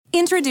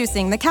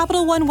Introducing the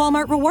Capital One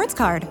Walmart Rewards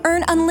Card.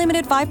 Earn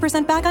unlimited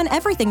 5% back on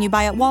everything you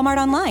buy at Walmart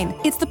online.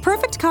 It's the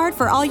perfect card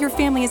for all your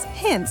family's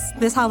hints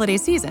this holiday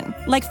season.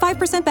 Like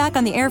 5% back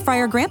on the air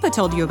fryer Grandpa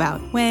told you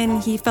about when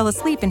he fell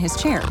asleep in his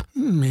chair.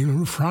 They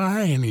don't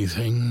fry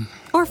anything.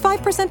 Or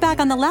 5% back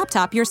on the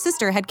laptop your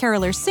sister had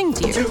carolers sing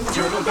to you. 2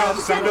 turtle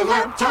doves and a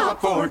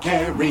laptop for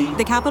Carrie.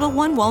 The Capital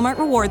One Walmart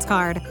Rewards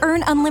Card.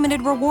 Earn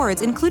unlimited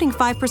rewards, including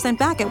 5%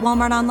 back at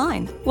Walmart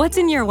online. What's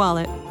in your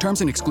wallet? Terms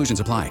and exclusions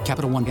apply.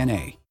 Capital One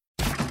N.A.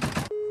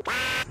 3,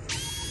 2,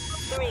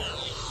 1.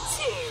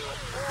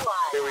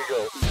 Here we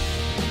go.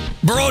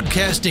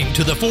 Broadcasting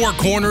to the four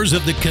corners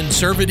of the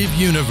conservative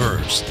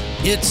universe,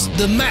 it's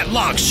the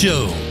Matlock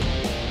Show.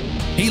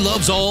 He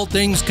loves all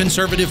things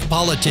conservative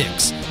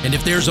politics, and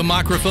if there's a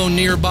microphone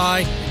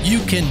nearby, you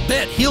can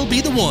bet he'll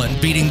be the one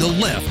beating the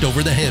left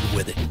over the head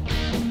with it.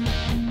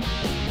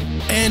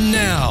 And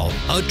now,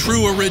 a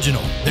true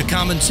original, the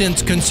common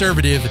sense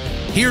conservative,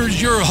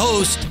 here's your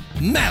host,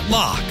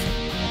 Matlock.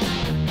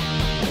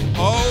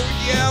 Oh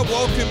yeah,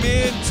 welcome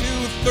into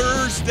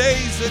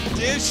Thursday's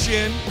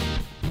edition,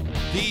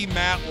 the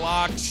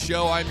Matlock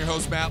Show. I'm your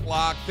host,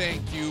 Matlock.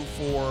 Thank you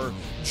for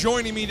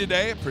joining me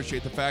today.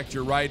 Appreciate the fact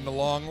you're riding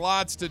along.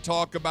 Lots to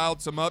talk about,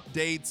 some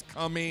updates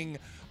coming.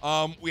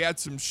 We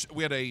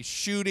had a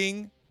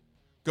shooting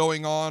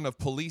going on of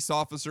police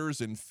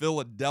officers in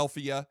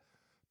Philadelphia,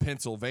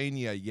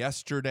 Pennsylvania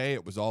yesterday.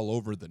 It was all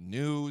over the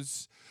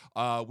news.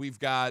 We've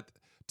got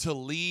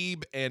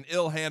Tlaib and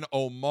Ilhan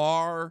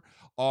Omar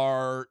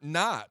are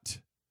not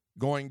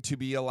going to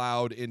be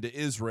allowed into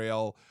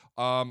Israel.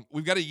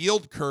 We've got a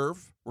yield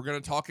curve. We're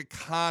going to talk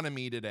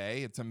economy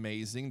today. It's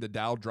amazing. The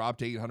Dow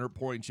dropped 800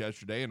 points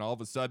yesterday, and all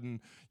of a sudden,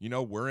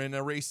 we're in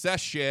a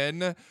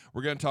recession.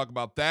 We're going to talk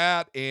about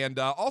that, and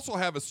also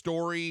have a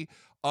story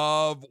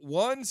of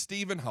one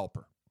Stephen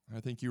Halper. I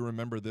think you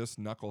remember this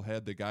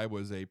knucklehead. The guy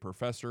was a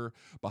professor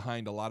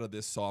behind a lot of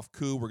this soft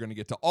coup. We're going to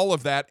get to all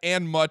of that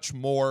and much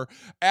more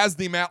as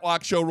the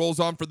Matlock Show rolls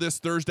on for this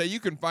Thursday. You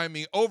can find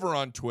me over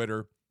on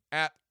Twitter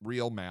at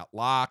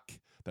RealMatlock.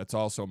 That's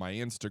also my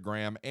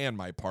Instagram and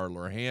my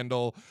Parler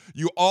handle.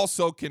 You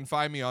also can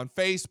find me on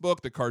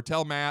Facebook, The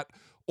Cartel Matt,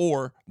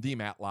 or The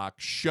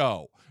Matlock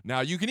Show. Now,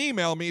 you can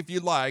email me if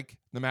you'd like,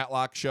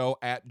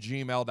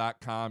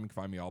 thematlockshow@gmail.com. You can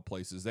find me all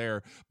places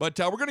there. But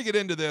we're going to get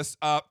into this.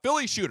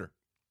 Philly shooter.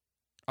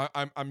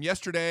 I'm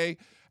yesterday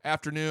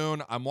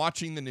afternoon, I'm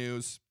watching the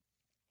news,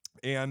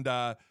 and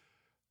you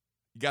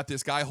got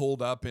this guy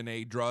holed up in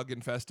a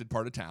drug-infested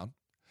part of town.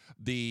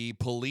 The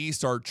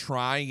police are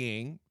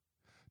trying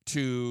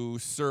to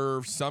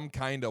serve some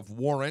kind of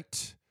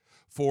warrant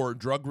for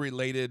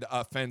drug-related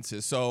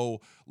offenses. So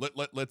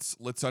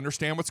let's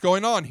understand what's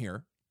going on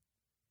here.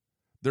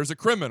 There's a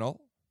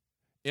criminal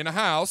in a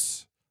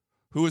house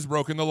who has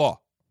broken the law.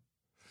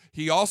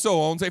 He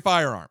also owns a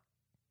firearm,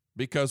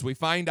 because we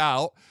find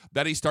out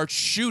that he starts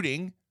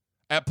shooting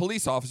at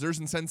police officers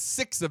and sends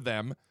 6 of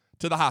them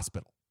to the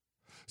hospital.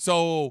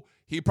 So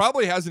he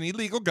probably has an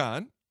illegal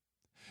gun.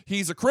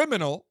 He's a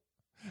criminal,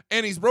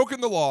 and he's broken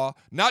the law,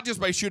 not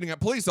just by shooting at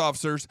police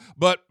officers,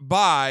 but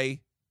by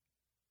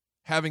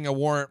having a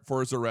warrant for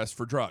his arrest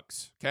for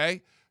drugs,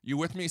 okay? You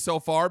with me so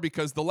far?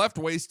 Because the left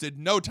wasted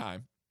no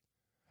time,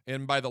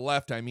 and by the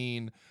left, I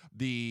mean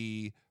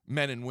the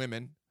men and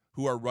women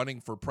who are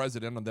running for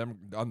president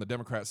on the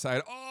Democrat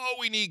side. Oh,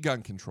 we need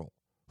gun control.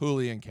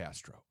 Julian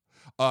Castro,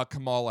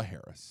 Kamala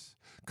Harris,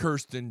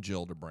 Kirsten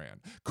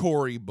Gillibrand,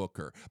 Cory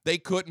Booker. They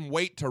couldn't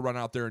wait to run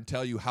out there and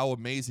tell you how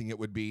amazing it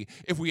would be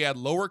if we had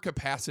lower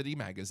capacity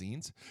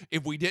magazines,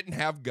 if we didn't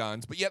have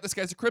guns, but yet this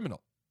guy's a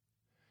criminal.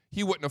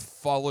 He wouldn't have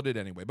followed it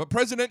anyway. But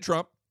President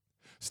Trump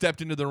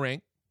stepped into the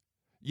ring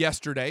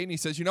yesterday, and he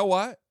says, you know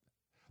what?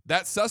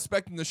 That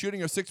suspect in the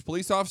shooting of 6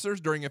 police officers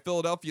during a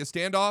Philadelphia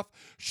standoff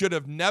should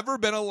have never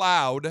been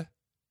allowed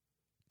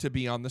to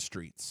be on the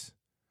streets.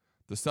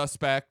 The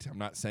suspect, I'm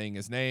not saying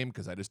his name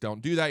because I just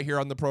don't do that here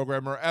on the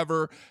program or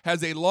ever,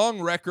 has a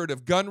long record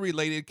of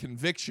gun-related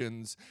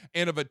convictions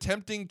and of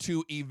attempting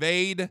to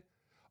evade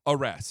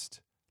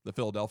arrest. The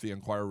Philadelphia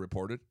Inquirer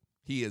reported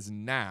he is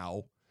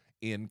now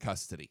in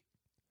custody.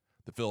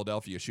 The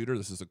Philadelphia shooter,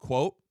 this is a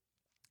quote.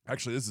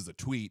 Actually, this is a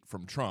tweet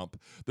from Trump.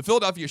 The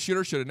Philadelphia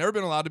shooter should have never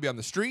been allowed to be on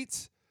the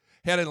streets,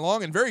 had a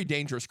long and very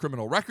dangerous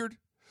criminal record,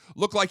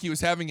 looked like he was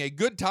having a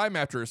good time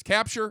after his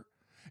capture,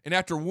 and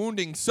after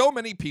wounding so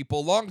many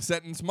people, long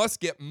sentence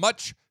must get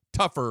much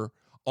tougher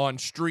on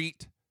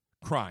street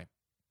crime.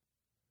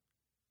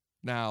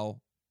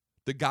 Now,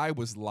 the guy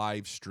was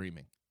live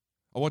streaming.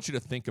 I want you to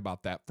think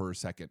about that for a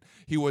second.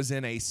 He was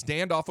in a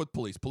standoff with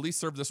police. Police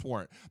served this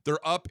warrant. They're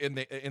up and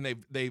they've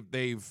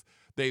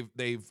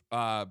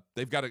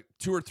got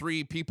 2 or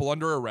 3 people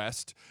under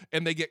arrest,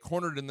 and they get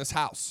cornered in this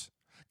house.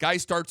 Guy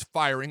starts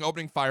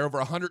opening fire, over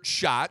 100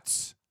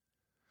 shots.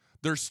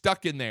 They're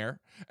stuck in there.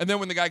 And then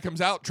when the guy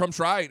comes out, Trump's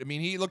right. I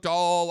mean, he looked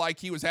all like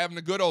he was having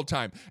a good old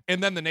time.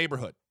 And then the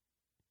neighborhood.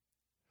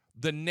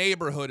 The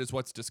neighborhood is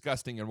what's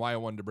disgusting and why I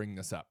wanted to bring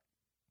this up.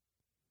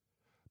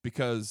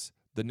 Because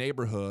the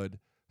neighborhood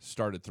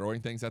started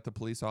throwing things at the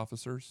police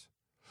officers,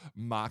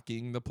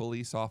 mocking the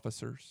police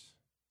officers,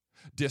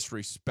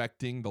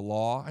 disrespecting the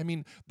law. I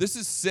mean, this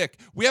is sick.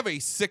 We have a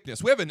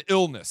sickness. We have an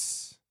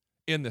illness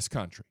in this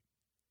country.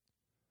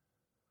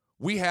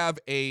 We have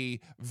a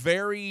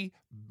very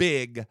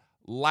big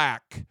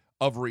lack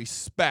of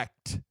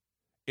respect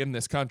in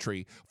this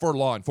country for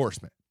law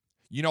enforcement.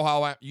 You know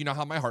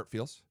how my heart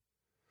feels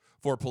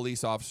for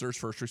police officers,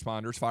 first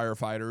responders,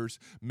 firefighters,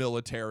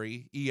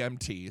 military,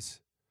 EMTs.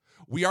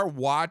 We are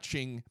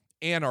watching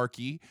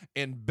anarchy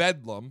and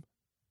bedlam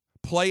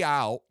play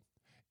out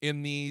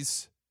in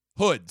these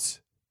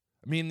hoods.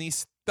 I mean,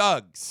 these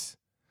thugs.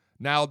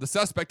 Now, the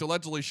suspect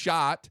allegedly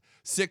shot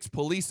 6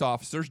 police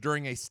officers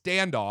during a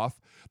standoff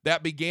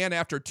that began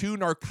after 2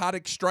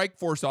 narcotic strike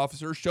force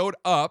officers showed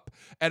up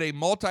at a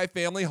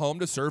multifamily home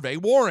to serve a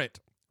warrant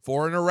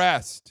for an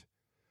arrest,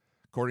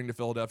 according to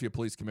Philadelphia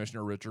Police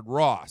Commissioner Richard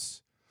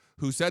Ross,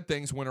 who said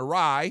things went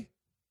awry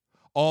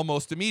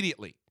almost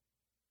immediately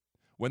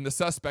when the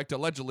suspect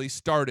allegedly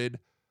started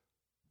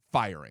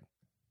firing.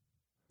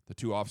 The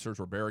 2 officers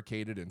were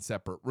barricaded in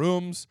separate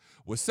rooms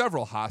with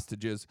several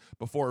hostages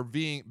before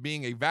being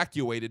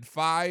evacuated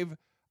 5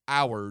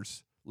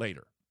 hours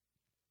later.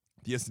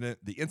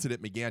 The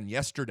incident began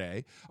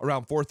yesterday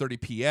around 4:30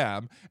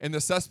 p.m., and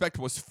the suspect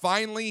was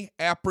finally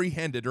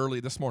apprehended early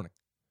this morning.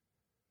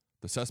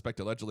 The suspect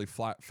allegedly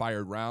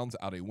fired rounds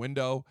out a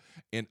window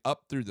and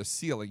up through the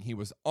ceiling. He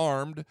was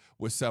armed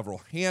with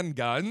several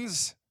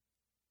handguns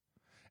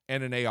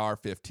and an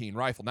AR-15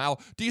 rifle. Now,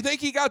 do you think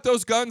he got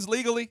those guns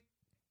legally?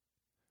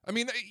 I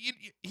mean,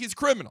 he's a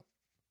criminal.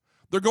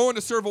 They're going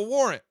to serve a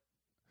warrant.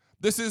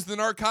 This is the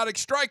narcotic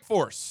strike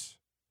force.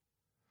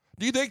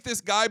 Do you think this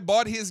guy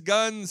bought his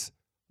guns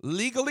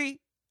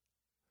legally?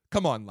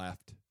 Come on,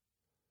 left.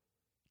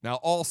 Now,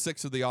 all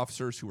 6 of the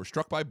officers who were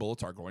struck by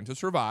bullets are going to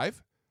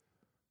survive.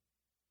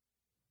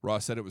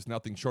 Ross said it was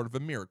nothing short of a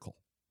miracle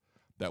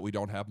that we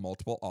don't have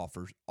multiple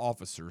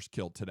officers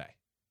killed today.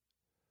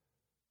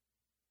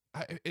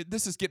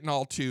 This is getting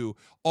all too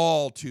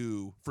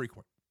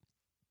frequent.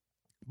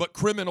 But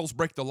criminals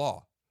break the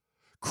law.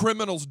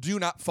 Criminals do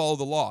not follow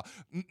the law.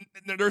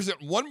 There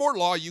isn't one more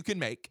law you can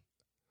make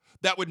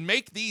that would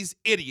make these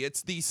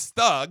idiots, these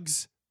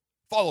thugs,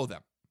 follow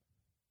them.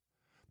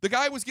 The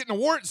guy was getting a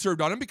warrant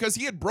served on him because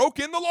he had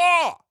broken the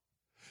law.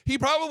 He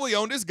probably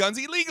owned his guns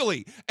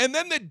illegally. And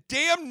then the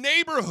damn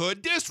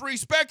neighborhood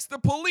disrespects the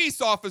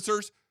police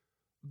officers.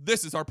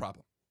 This is our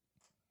problem.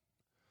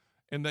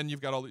 And then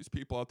you've got all these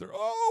people out there,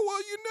 oh,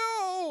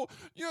 well,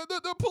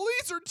 the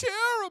police are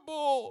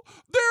terrible.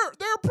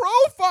 They're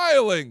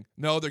profiling.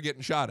 No, they're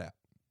getting shot at.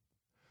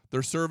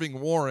 They're serving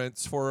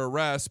warrants for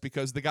arrest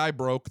because the guy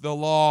broke the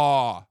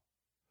law.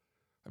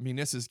 I mean,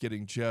 this is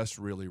getting just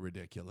really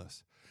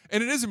ridiculous.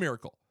 And it is a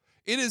miracle.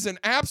 It is an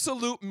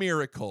absolute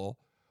miracle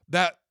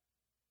that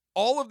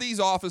all of these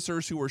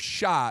officers who were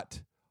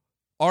shot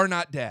are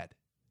not dead.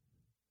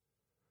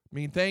 I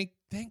mean, thank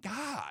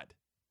God.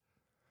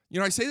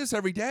 I say this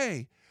every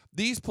day.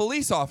 These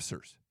police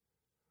officers,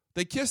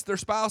 they kiss their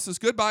spouses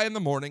goodbye in the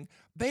morning.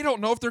 They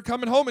don't know if they're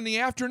coming home in the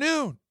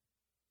afternoon.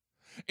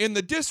 And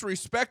the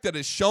disrespect that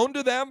is shown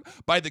to them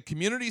by the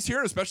communities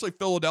here, especially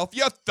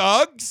Philadelphia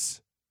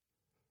thugs,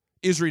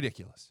 is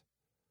ridiculous.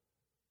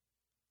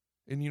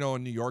 And,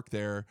 in New York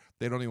there,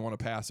 they don't even want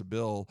to pass a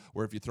bill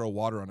where if you throw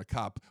water on a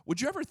cop.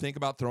 Would you ever think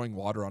about throwing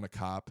water on a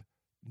cop?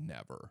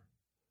 Never.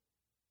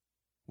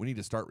 We need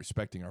to start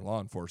respecting our law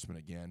enforcement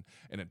again.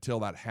 And until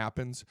that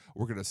happens,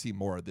 we're going to see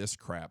more of this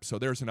crap. So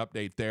there's an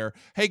update there.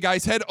 Hey,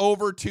 guys, head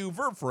over to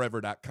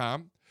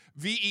verbforever.com.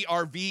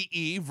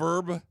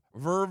 VERVE,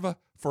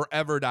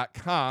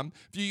 verbforever.com.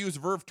 If you use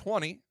Verve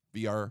 20,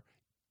 VERVE,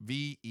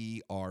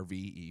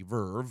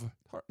 Verve.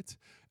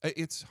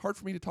 It's hard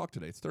for me to talk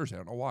today. It's Thursday. I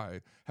don't know why.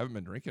 I haven't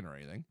been drinking or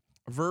anything.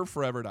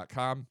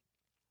 Verbforever.com.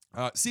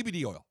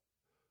 CBD oil.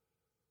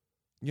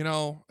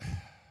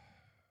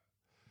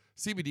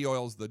 CBD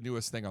oil is the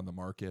newest thing on the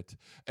market.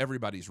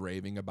 Everybody's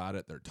raving about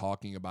it. They're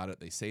talking about it.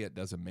 They say it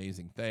does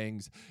amazing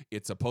things.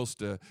 It's supposed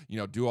to,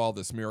 do all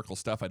this miracle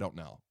stuff. I don't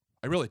know.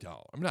 I really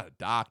don't. I'm not a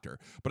doctor.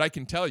 But I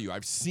can tell you,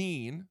 I've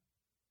seen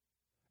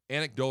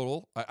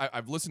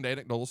I've listened to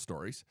anecdotal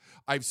stories.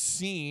 I've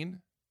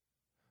seen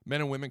men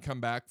and women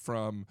come back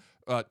from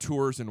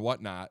tours and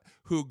whatnot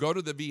who go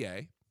to the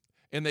VA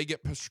and they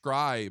get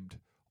prescribed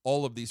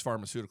all of these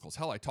pharmaceuticals.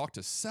 Hell, I talked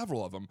to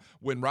several of them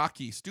when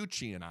Rocky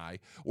Stucci and I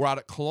were out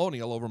at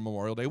Colonial over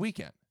Memorial Day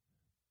weekend.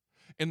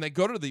 And they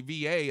go to the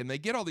VA and they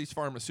get all these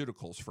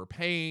pharmaceuticals for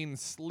pain,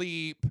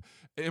 sleep,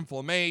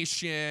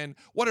 inflammation,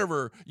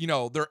 whatever,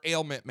 their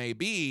ailment may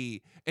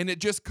be, and it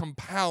just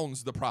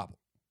compounds the problem.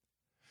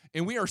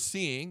 And we are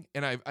seeing,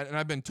 and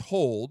I've been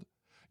told,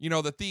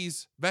 that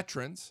these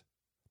veterans,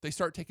 they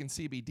start taking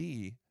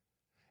CBD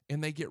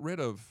and they get rid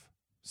of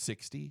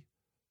 60,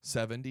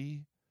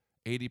 70,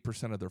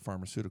 80% of their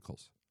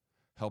pharmaceuticals.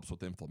 Helps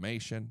with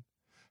inflammation,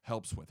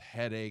 helps with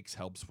headaches,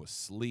 helps with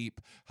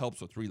sleep,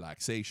 helps with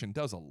relaxation,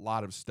 does a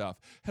lot of stuff.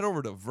 Head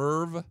over to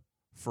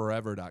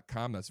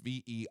verbforever.com. That's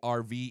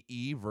VERVE,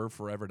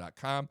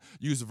 verbforever.com.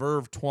 Use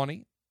Verve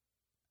 20.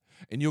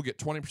 and you'll get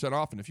 20%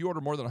 off. And if you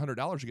order more than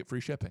 $100, you get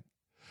free shipping.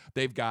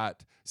 They've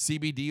got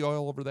CBD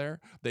oil over there.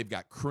 They've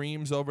got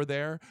creams over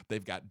there.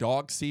 They've got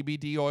dog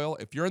CBD oil.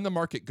 If you're in the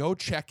market, go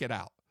check it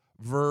out.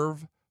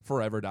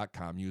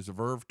 VerveForever.com. Use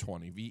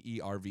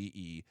Verve20,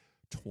 VERVE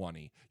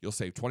 20. You'll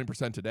save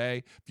 20%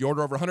 today. If you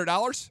order over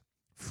 $100,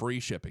 free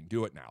shipping.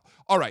 Do it now.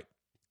 All right,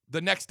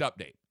 the next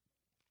update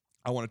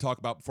I want to talk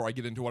about before I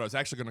get into what I was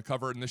actually going to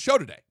cover in the show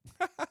today.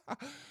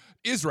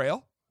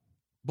 Israel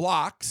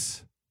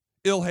blocks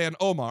Ilhan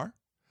Omar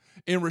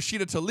and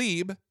Rashida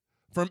Tlaib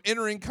from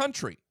entering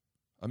country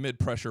amid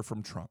pressure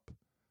from Trump.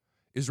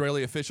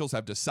 Israeli officials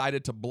have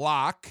decided to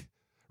block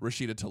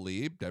Rashida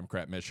Tlaib,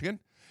 Democrat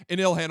Michigan, and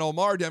Ilhan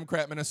Omar,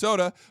 Democrat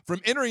Minnesota,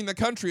 from entering the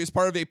country as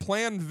part of a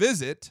planned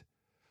visit,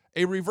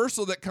 a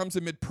reversal that comes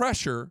amid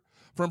pressure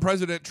from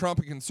President Trump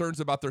and concerns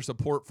about their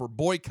support for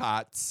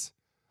boycotts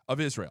of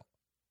Israel.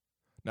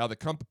 Now, the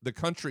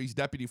country's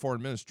deputy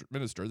foreign minister,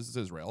 this is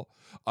Israel,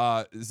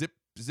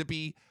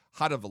 Zippy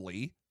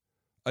Hadavali,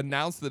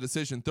 announced the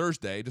decision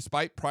Thursday,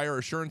 despite prior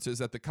assurances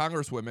that the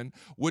Congresswomen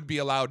would be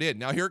allowed in.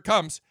 Now, here it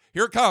comes.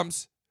 They're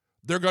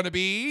going to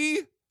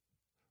be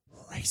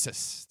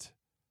racist.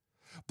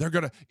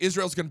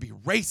 Israel's going to be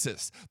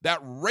racist.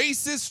 That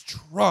racist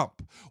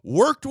Trump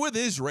worked with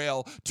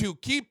Israel to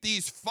keep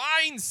these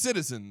fine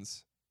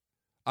citizens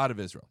out of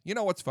Israel. You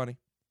know what's funny?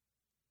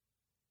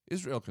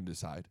 Israel can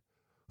decide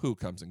who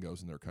comes and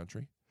goes in their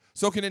country.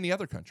 So can any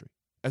other country,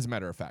 as a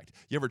matter of fact.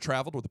 You ever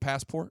traveled with a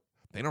passport?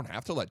 They don't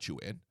have to let you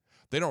in.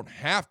 They don't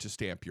have to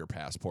stamp your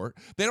passport.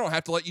 They don't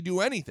have to let you do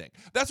anything.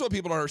 That's what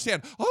people don't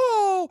understand.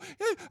 Oh,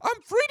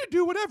 I'm free to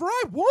do whatever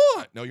I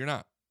want. No, you're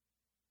not.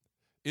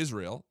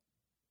 Israel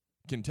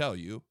can tell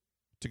you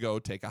to go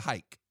take a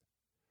hike.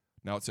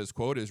 Now it says,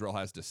 quote, Israel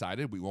has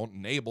decided we won't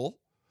enable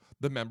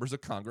the members of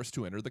Congress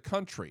to enter the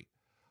country.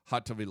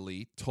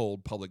 Hatavili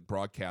told public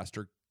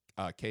broadcaster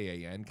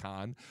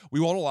Khan, we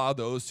won't allow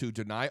those who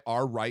deny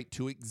our right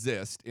to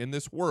exist in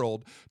this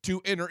world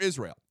to enter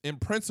Israel. In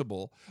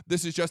principle,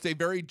 this is just a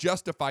very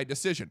justified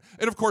decision.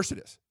 And of course it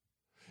is.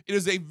 It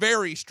is a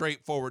very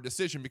straightforward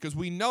decision because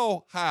we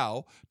know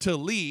how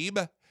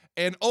Tlaib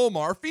and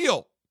Omar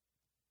feel.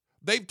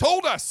 They've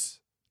told us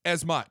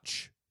as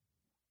much.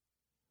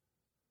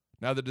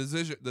 Now, the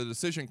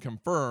decision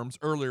confirms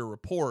earlier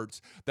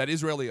reports that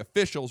Israeli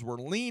officials were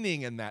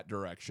leaning in that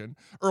direction.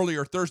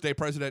 Earlier Thursday,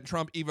 President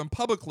Trump even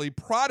publicly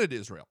prodded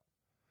Israel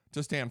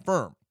to stand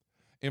firm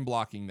in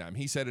blocking them.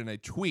 He said in a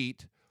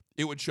tweet,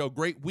 it would show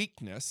great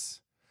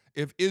weakness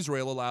if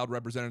Israel allowed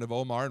Representative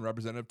Omar and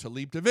Representative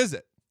Tlaib to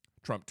visit.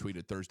 Trump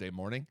tweeted Thursday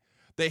morning,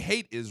 they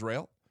hate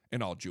Israel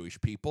and all Jewish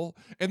people,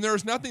 and there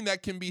is nothing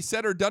that can be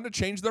said or done to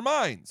change their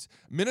minds.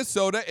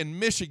 Minnesota and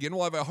Michigan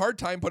will have a hard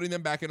time putting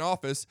them back in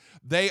office.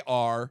 They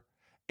are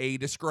a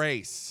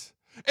disgrace.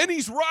 And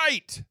he's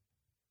right.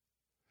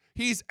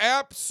 He's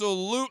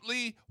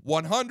absolutely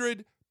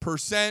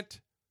 100%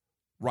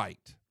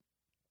 right.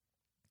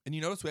 And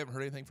you notice we haven't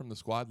heard anything from the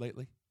squad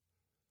lately?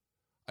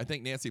 I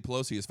think Nancy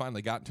Pelosi has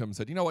finally gotten to him and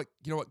said, you know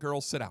what,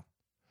 girls, sit down.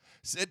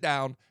 Sit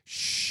down,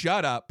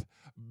 shut up,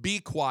 be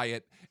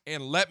quiet,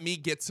 and let me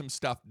get some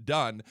stuff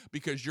done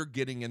because you're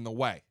getting in the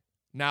way.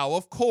 Now,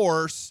 of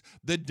course,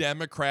 the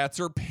Democrats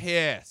are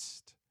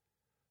pissed.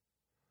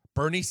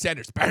 Bernie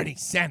Sanders,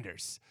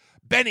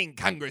 banning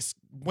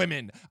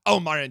Congresswomen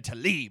Omar and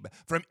Tlaib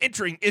from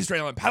entering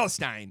Israel and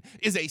Palestine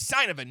is a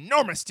sign of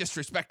enormous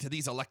disrespect to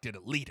these elected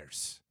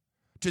leaders,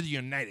 to the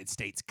United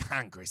States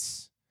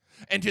Congress,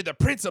 and to the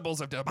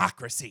principles of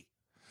democracy.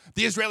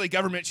 The Israeli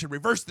government should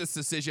reverse this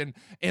decision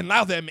and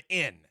allow them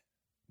in.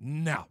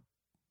 No.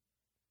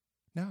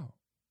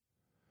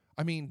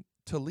 I mean,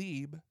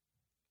 Tlaib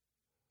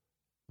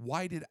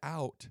whited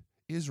out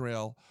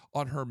Israel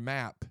on her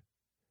map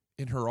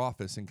in her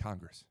office in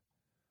Congress.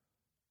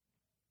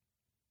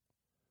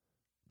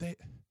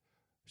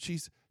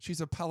 She's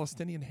of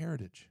Palestinian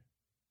heritage.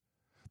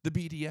 The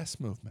BDS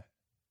movement.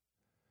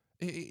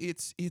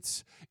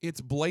 It's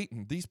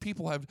blatant. These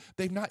people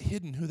they've not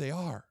hidden who they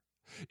are.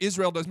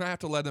 Israel does not have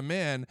to let them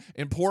in,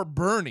 and poor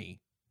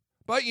Bernie.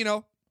 But,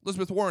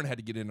 Elizabeth Warren had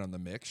to get in on the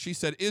mix. She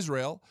said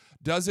Israel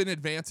doesn't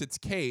advance its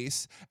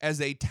case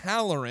as a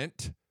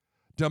tolerant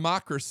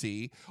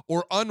democracy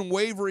or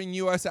unwavering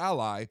U.S.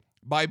 ally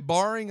by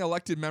barring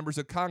elected members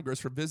of Congress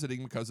from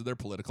visiting because of their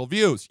political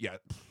views.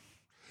 Yet,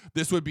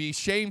 this would be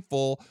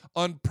shameful,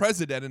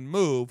 unprecedented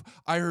move.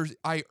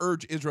 I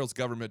urge Israel's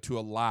government to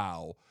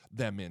allow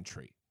them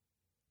entry.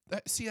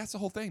 That's the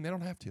whole thing. They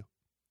don't have to.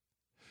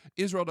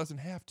 Israel doesn't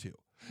have to.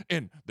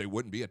 And they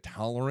wouldn't be a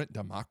tolerant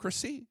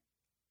democracy?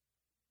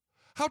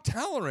 How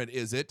tolerant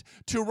is it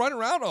to run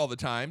around all the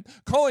time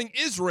calling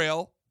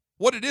Israel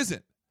what it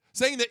isn't?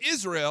 Saying that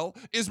Israel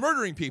is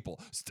murdering people,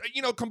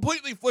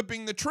 completely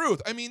flipping the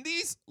truth. I mean,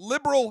 these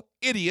liberal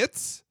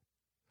idiots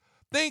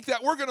think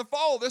that we're going to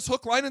follow this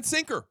hook, line, and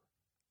sinker.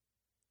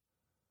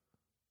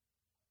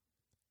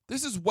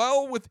 This is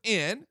well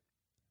within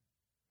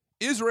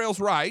Israel's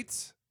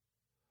rights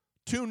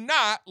to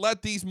not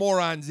let these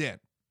morons in.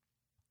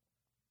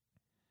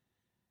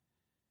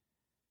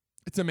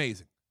 It's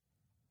amazing.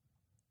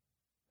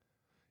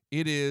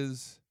 It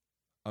is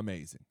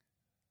amazing.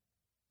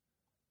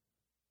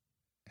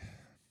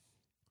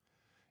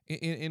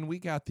 And we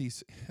got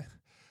these,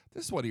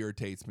 this is what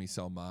irritates me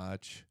so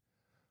much.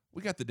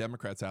 We got the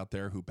Democrats out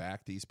there who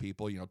back these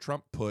people. You know,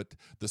 Trump put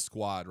the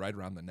squad right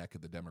around the neck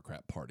of the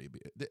Democrat Party.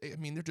 I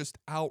mean, they're just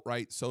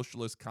outright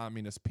socialist,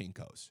 communist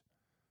pinkos.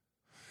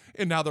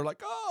 And now they're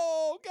like,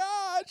 oh,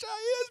 gosh,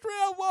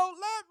 Israel won't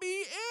let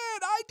me in.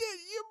 I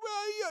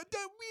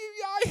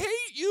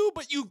hate you,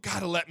 but you got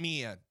to let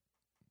me in.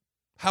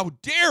 How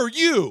dare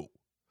you?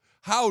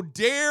 How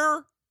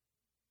dare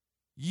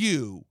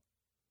you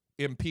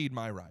impede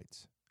my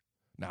rights?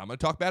 Now I'm going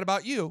to talk bad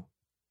about you.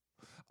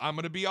 I'm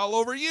going to be all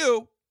over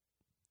you.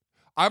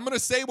 I'm going to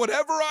say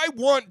whatever I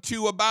want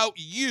to about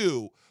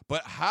you.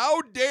 But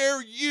how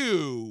dare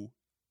you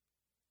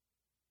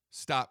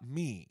stop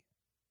me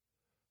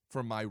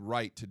from my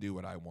right to do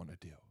what I want to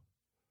do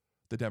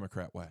the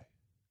Democrat way?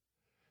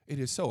 It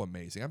is so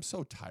amazing. I'm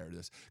so tired of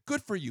this.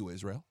 Good for you,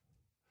 Israel.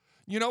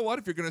 You know what?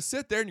 If you're going to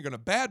sit there and you're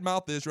going to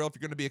badmouth Israel, if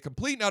you're going to be a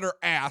complete and utter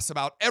ass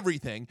about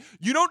everything,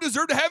 you don't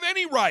deserve to have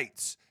any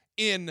rights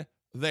in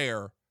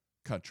their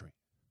country.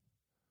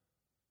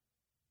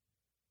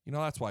 You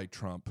know, that's why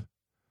Trump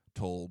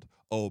told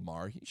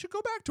Omar, you should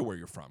go back to where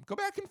you're from. Go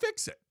back and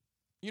fix it.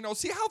 You know,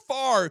 see how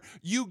far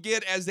you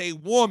get as a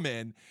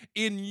woman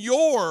in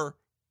your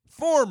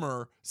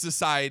former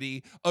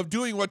society of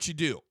doing what you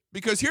do.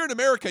 Because here in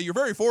America, you're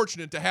very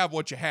fortunate to have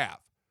what you have.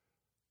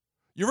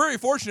 You're very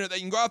fortunate that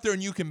you can go out there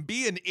and you can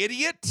be an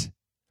idiot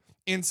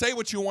and say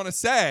what you want to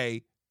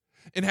say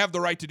and have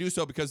the right to do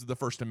so because of the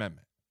First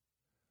Amendment.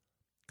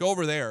 Go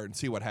over there and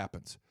see what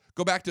happens.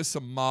 Go back to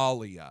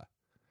Somalia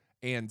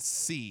and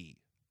see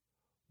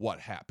what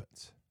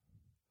happens.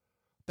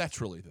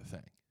 That's really the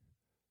thing.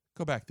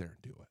 Go back there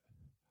and do it.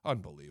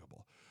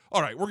 Unbelievable.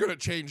 All right, we're going to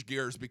change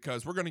gears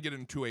because we're going to get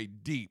into a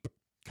deep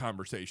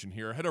conversation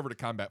here. Head over to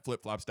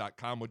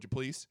combatflipflops.com, would you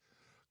please?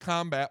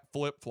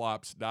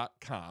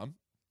 Combatflipflops.com.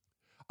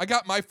 I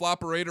got my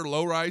flopperator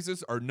low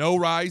rises or no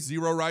rise,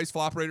 zero rise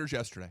flopperators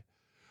yesterday.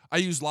 I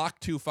used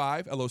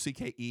Lock25,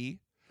 L-O-C-K-E,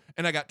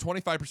 and I got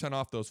 25%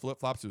 off those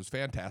flip-flops. It was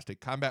fantastic.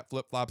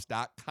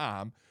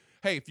 Combatflipflops.com.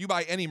 Hey, if you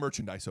buy any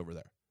merchandise over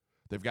there,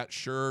 they've got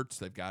shirts,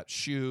 they've got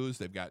shoes,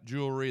 they've got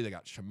jewelry, they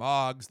got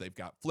shamogs, they've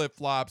got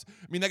flip-flops.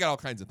 I mean, they got all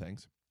kinds of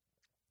things.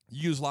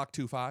 You use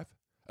Lock25,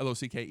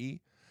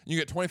 L-O-C-K-E. You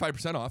get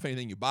 25% off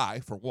anything you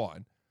buy, for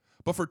one.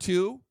 But for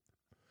two,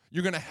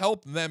 you're going to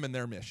help them in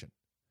their mission.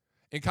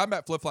 And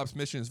Combat Flip-Flop's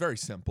mission is very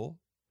simple.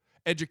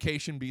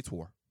 Education beats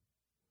war.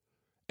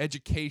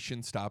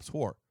 Education stops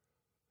war.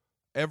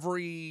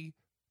 Every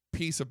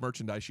piece of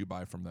merchandise you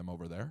buy from them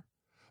over there,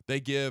 they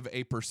give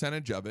a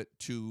percentage of it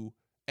to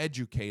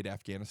educate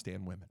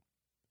Afghanistan women.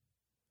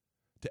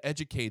 To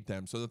educate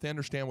them so that they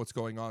understand what's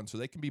going on, so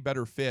they can be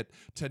better fit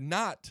to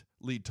not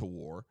lead to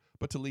war,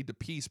 but to lead to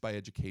peace by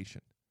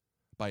education,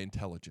 by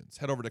intelligence.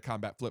 Head over to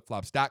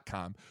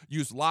combatflipflops.com.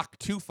 Use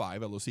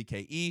Lock25,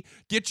 L-O-C-K-E.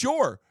 Get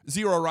your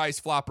zero rise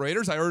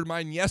flopprators. I ordered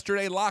mine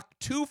yesterday,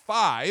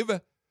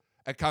 Lock25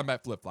 at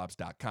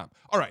combatflipflops.com.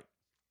 All right.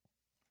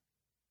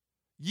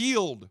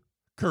 Yield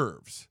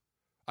curves.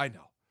 I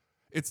know.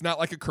 It's not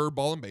like a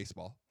curveball in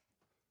baseball.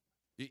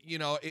 You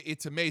know,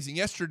 it's amazing.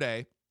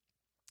 Yesterday,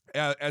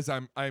 as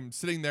I'm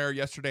sitting there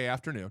yesterday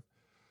afternoon,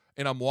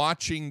 and I'm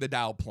watching the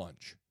Dow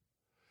plunge.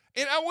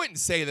 And I wouldn't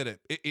say that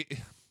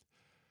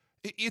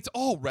it's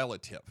all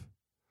relative.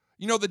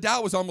 You know, the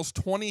Dow was almost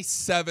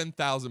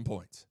 27,000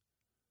 points.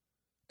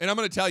 And I'm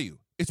going to tell you,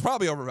 it's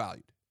probably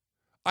overvalued.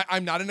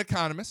 I'm not an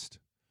economist.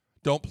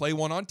 Don't play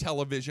one on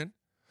television.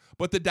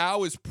 But the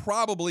Dow is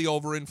probably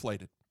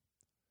overinflated.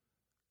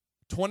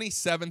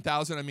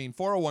 27,000, I mean,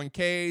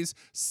 401ks,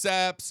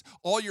 SEPs,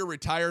 all your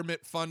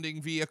retirement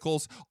funding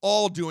vehicles,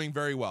 all doing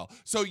very well.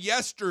 So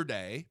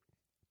yesterday,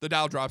 the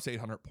Dow drops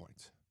 800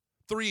 points.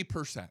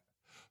 3%.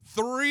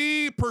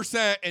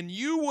 3%, and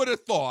you would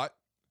have thought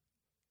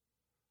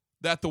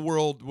that the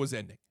world was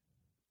ending.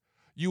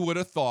 You would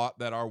have thought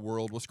that our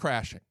world was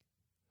crashing,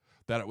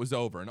 that it was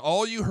over. And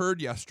all you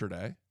heard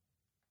yesterday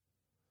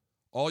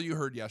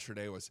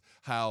was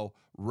how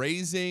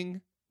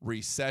raising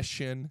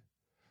recession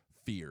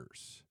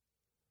fears.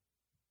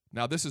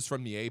 Now, this is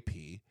from the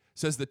AP.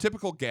 Says the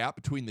typical gap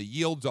between the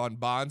yields on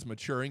bonds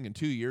maturing in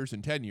 2 years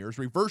and 10 years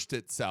reversed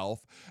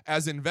itself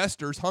as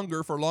investors'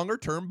 hunger for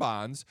longer-term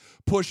bonds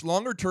pushed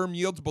longer-term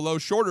yields below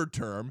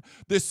shorter-term.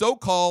 This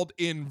so-called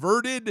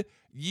inverted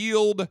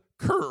yield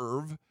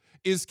curve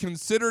is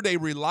considered a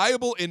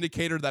reliable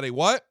indicator that a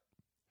what?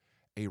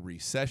 A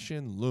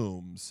recession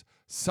looms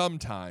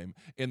sometime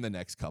in the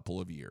next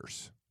couple of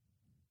years.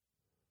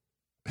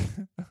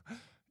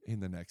 In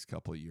the next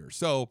couple of years.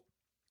 So,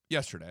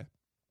 yesterday,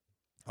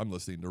 I'm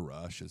listening to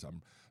Rush as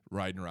I'm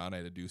riding around. I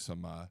had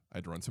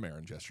to run some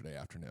errands yesterday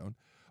afternoon.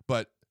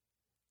 But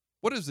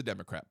what does the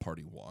Democrat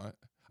Party want?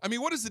 I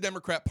mean, what does the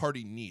Democrat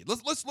Party need?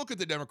 Let's look at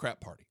the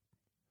Democrat Party.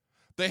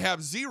 They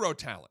have zero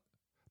talent.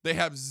 They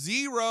have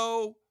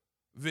zero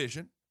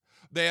vision.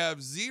 They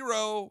have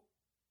zero,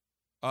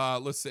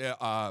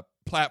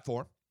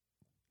 platform.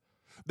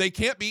 They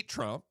can't beat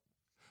Trump.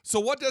 So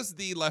what does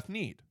the left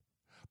need?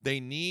 They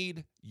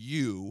need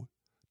you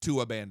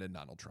to abandon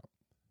Donald Trump.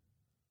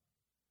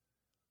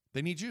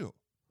 They need you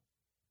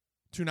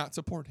to not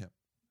support him.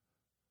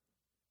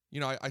 You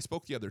know, I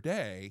spoke the other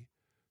day,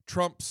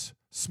 Trump's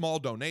small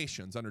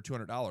donations under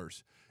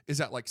 $200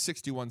 is at like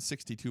 61,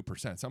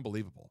 62%. It's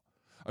unbelievable.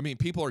 I mean,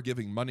 people are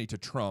giving money to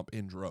Trump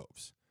in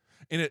droves.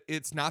 And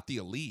it's not the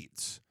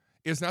elites.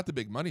 It's not the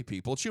big money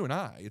people. It's you and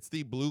I. It's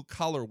the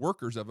blue-collar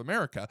workers of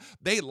America.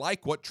 They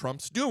like what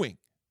Trump's doing.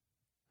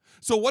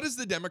 So what does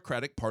the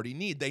Democratic Party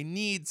need? They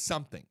need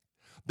something.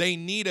 They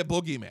need a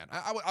boogeyman.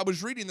 I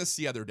was reading this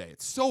the other day.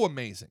 It's so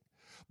amazing.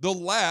 The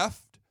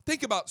left,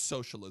 think about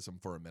socialism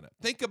for a minute.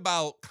 Think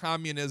about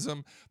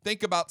communism.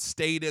 Think about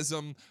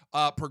statism,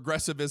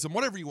 progressivism,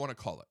 whatever you want to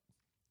call it.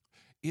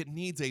 It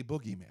needs a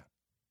boogeyman.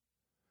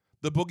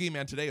 The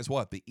boogeyman today is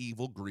what? The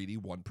evil, greedy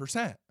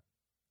 1%.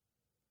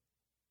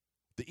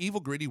 The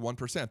evil, greedy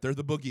 1%. They're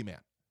the boogeyman.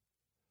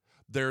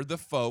 They're the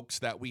folks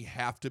that we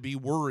have to be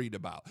worried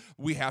about.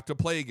 We have to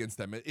play against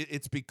them.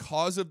 It's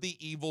because of the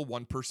evil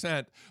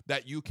 1%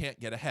 that you can't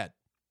get ahead,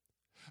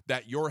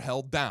 that you're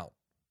held down,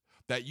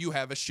 that you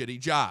have a shitty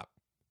job,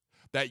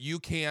 that you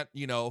can't,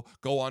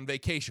 go on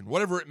vacation,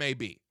 whatever it may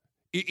be.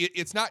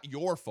 It's not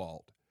your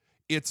fault.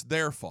 It's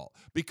their fault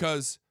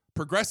because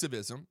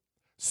progressivism,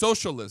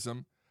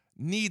 socialism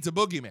needs a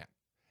boogeyman.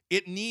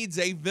 It needs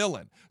a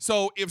villain.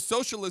 So if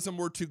socialism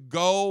were to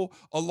go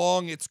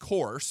along its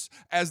course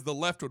as the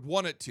left would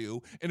want it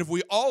to, and if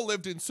we all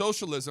lived in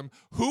socialism,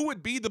 who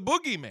would be the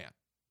boogeyman?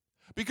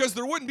 Because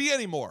there wouldn't be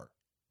any more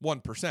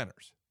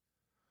 1%ers.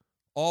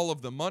 All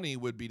of the money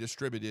would be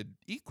distributed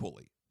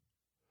equally.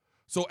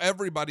 So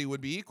everybody would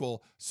be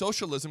equal.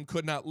 Socialism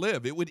could not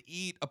live. It would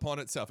eat upon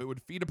itself. It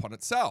would feed upon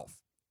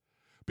itself.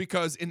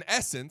 Because in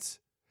essence,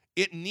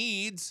 it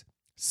needs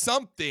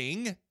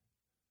something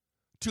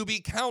to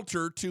be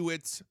counter to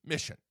its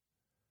mission.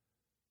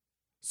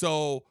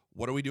 So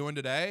what are we doing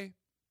today?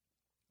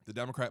 The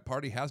Democrat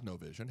Party has no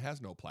vision,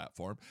 has no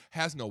platform,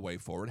 has no way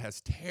forward, has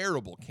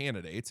terrible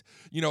candidates.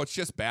 It's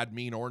just bad,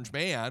 mean, orange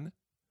man.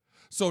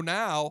 So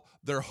now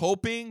they're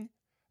hoping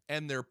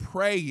and they're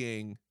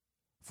praying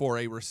for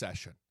a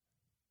recession.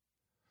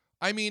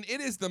 I mean,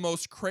 it is the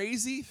most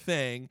crazy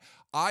thing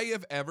I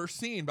have ever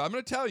seen. But I'm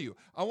going to tell you,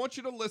 I want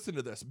you to listen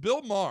to this.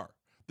 Bill Maher.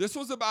 This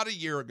was about a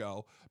year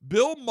ago.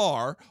 Bill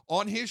Maher,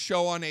 on his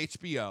show on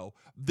HBO,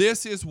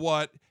 this is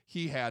what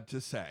he had to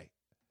say.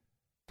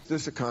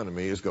 This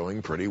economy is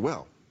going pretty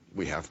well.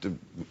 We have to,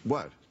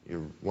 what?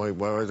 Why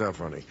is that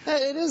funny?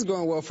 It is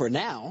going well for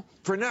now.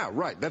 For now,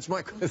 right.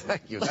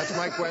 Thank you. That's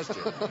my question.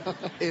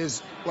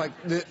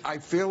 I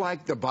feel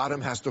like the bottom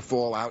has to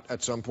fall out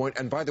at some point.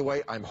 And by the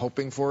way, I'm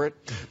hoping for it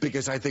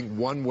because I think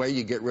one way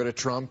you get rid of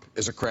Trump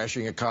is a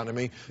crashing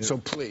economy. Yeah. So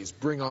please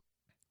bring on.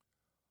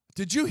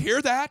 Did you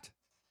hear that?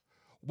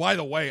 By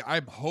the way,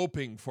 I'm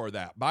hoping for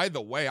that. By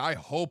the way, I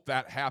hope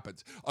that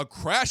happens. A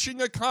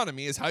crashing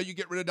economy is how you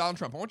get rid of Donald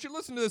Trump. I want you to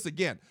listen to this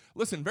again.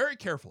 Listen very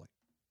carefully.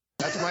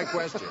 That's my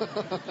question.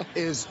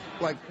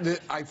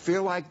 I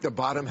feel like the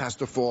bottom has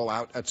to fall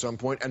out at some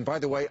point. And by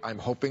the way, I'm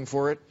hoping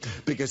for it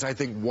because I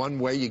think one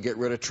way you get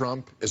rid of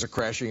Trump is a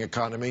crashing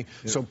economy.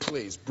 Yeah. So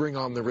please bring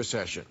on the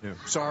recession. Yeah.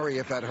 Sorry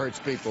if that hurts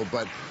people,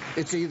 but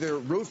it's either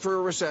root for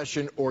a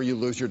recession or you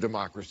lose your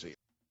democracy.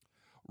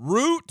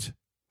 Root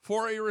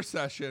for a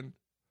recession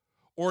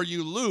or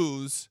you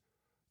lose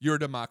your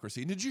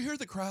democracy. Did you hear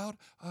the crowd?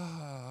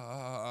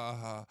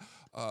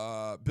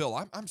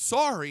 Bill, I'm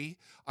sorry.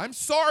 I'm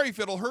sorry if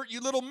it'll hurt you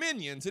little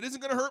minions. It isn't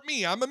going to hurt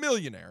me. I'm a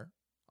millionaire.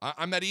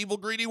 I'm that evil,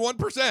 greedy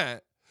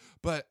 1%.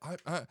 But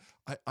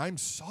I'm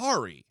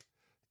sorry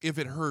if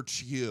it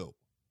hurts you.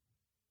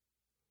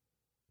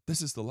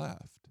 This is the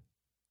left.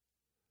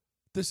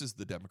 This is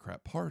the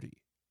Democrat Party.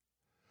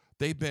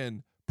 They've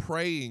been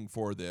praying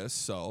for this,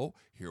 so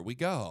here we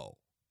go.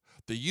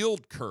 The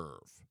yield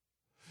curve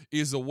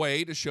is a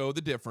way to show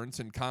the difference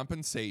in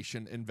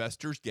compensation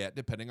investors get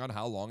depending on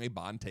how long a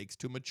bond takes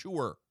to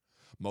mature.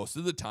 Most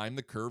of the time,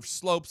 the curve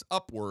slopes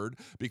upward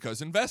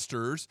because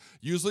investors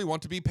usually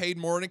want to be paid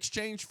more in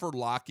exchange for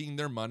locking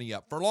their money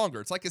up for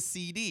longer. It's like a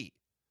CD.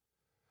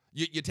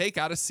 You take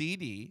out a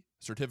CD,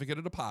 certificate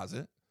of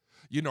deposit.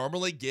 You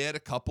normally get a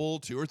couple,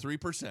 2 or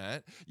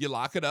 3%. You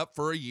lock it up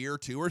for a year,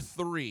 2 or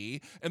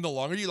 3, and the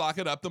longer you lock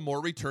it up, the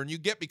more return you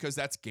get because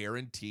that's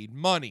guaranteed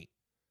money.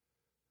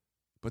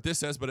 But this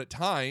says, but at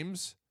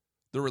times,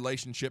 the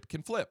relationship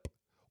can flip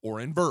or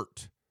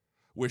invert,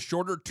 with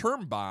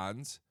shorter-term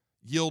bonds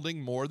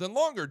yielding more than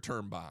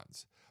longer-term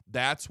bonds.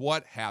 That's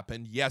what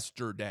happened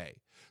yesterday.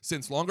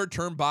 Since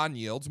longer-term bond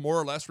yields more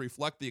or less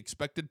reflect the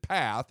expected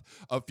path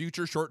of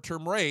future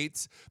short-term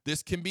rates,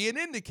 this can be an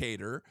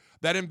indicator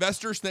that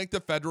investors think the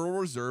Federal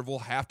Reserve will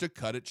have to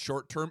cut its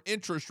short-term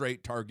interest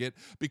rate target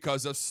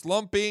because of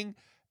slumping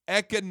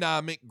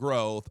economic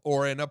growth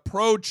or an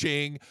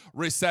approaching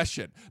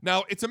recession.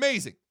 Now, it's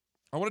amazing.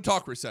 I want to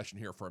talk recession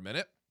here for a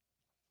minute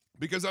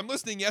because I'm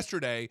listening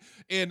yesterday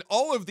and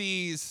all of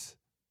these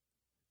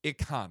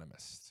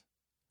economists,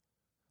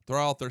 they're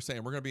out there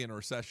saying we're going to be in a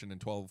recession in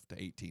 12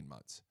 to 18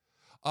 months.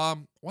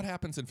 What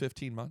happens in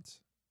 15 months?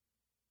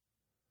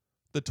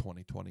 the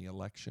 2020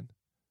 election.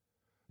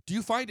 Do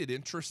you find it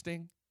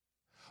interesting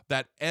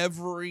that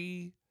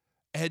every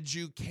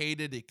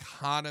educated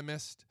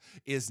economist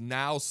is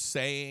now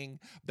saying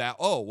that,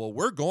 oh, well,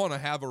 we're going to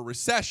have a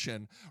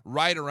recession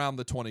right around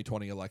the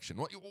 2020 election?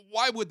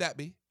 Why would that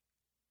be?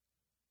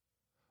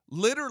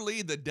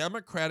 Literally, the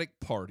Democratic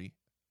Party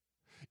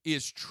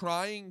is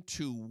trying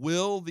to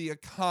will the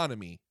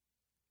economy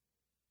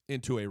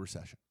into a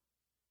recession.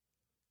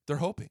 They're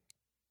hoping.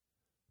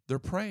 They're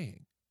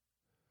praying.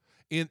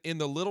 In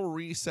the little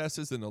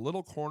recesses, in the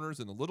little corners,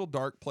 in the little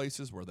dark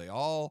places where they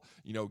all,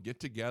 get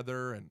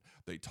together and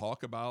they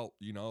talk about,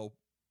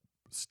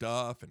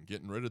 stuff and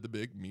getting rid of the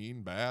big,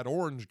 mean, bad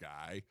orange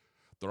guy,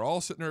 they're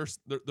all sitting there,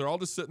 they're all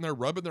just sitting there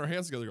rubbing their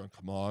hands together going,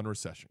 come on,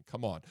 recession,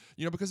 come on.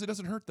 Because it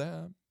doesn't hurt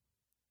them.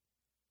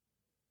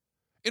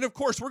 And of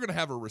course, we're going to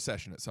have a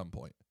recession at some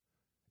point.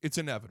 It's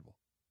inevitable.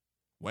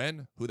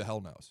 When? Who the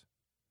hell knows?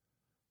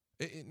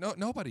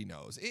 Nobody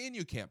knows. And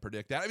you can't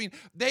predict that. I mean,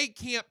 they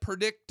can't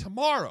predict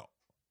tomorrow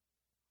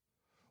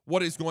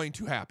what is going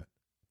to happen.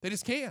 They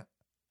just can't.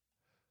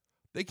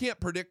 They can't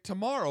predict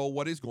tomorrow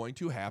what is going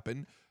to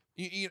happen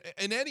in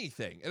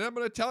anything. And I'm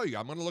going to tell you,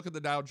 I'm going to look at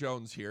the Dow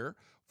Jones here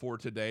for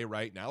today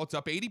right now. It's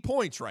up 80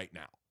 points right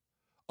now.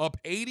 Up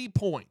 80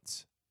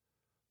 points.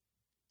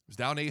 It was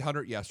down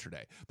 800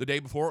 yesterday. The day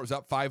before, it was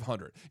up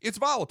 500. It's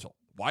volatile.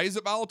 Why is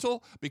it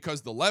volatile?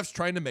 Because the left's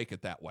trying to make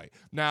it that way.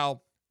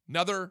 Now,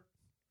 another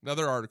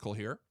article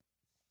here.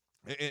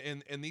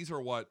 And these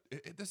are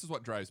this is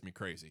what drives me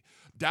crazy.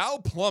 Dow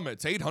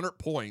plummets 800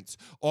 points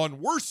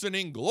on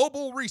worsening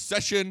global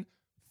recession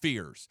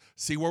fears.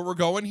 See where we're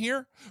going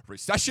here?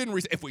 Recession,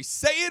 if we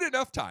say it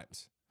enough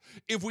times,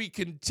 if we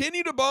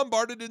continue to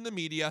bombard it in the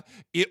media,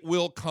 it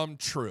will come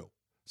true.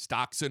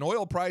 Stocks and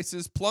oil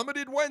prices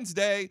plummeted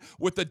Wednesday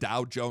with the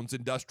Dow Jones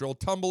Industrial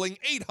tumbling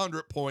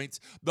 800 points,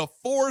 the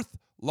fourth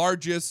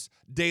largest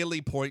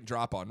daily point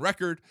drop on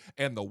record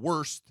and the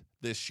worst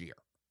this year,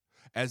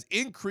 as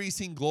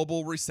increasing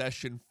global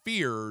recession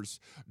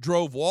fears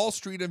drove Wall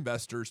Street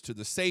investors to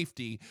the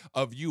safety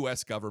of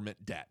U.S.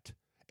 government debt.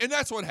 And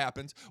that's what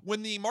happens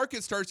when the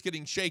market starts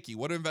getting shaky.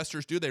 What do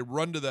investors do? They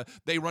run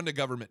to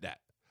government debt.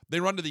 They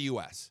run to the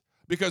U.S.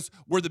 because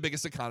we're the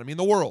biggest economy in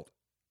the world.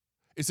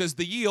 It says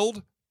the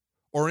yield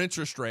or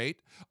interest rate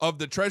of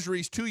the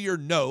Treasury's 2-year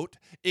note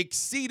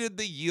exceeded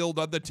the yield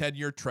of the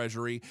 10-year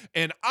Treasury,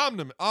 an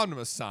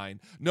ominous sign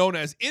known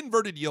as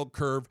inverted yield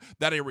curve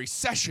that a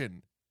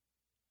recession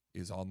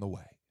is on the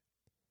way.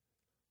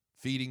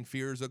 Feeding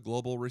fears of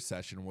global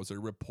recession was a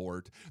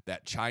report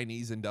that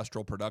Chinese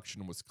industrial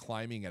production was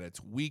climbing at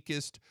its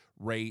weakest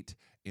rate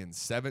in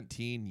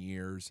 17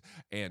 years,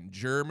 and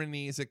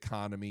Germany's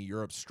economy,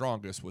 Europe's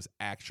strongest, was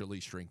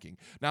actually shrinking.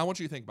 Now, I want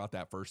you to think about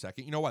that for a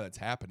second. You know why that's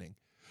happening?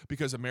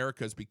 Because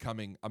America is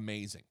becoming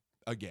amazing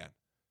again.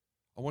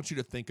 I want you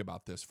to think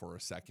about this for a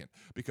second,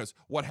 because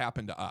what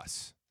happened to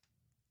us?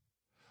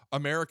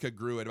 America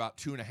grew at about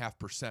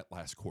 2.5%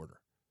 last quarter.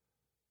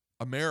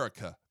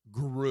 America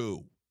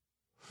grew.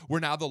 We're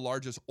now the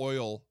largest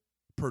oil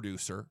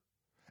producer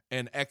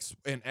and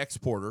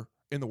exporter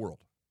in the world.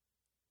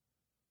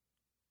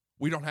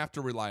 We don't have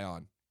to rely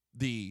on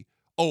the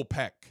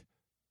OPEC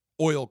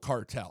oil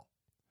cartel.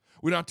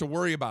 We don't have to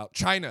worry about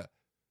China,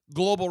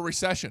 global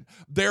recession.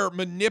 They're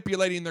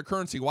manipulating their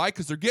currency. Why?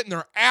 Because they're getting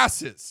their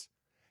asses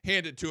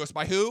handed to us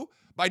by who?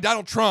 By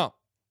Donald Trump.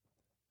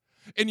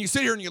 And you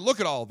sit here and you look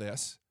at all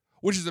this,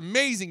 which is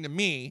amazing to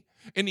me,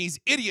 and these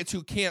idiots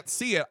who can't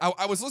see it.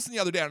 I was listening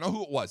the other day. I don't know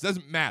who it was.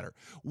 Doesn't matter.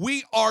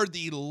 We are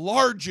the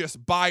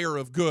largest buyer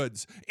of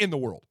goods in the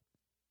world.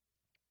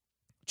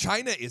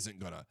 China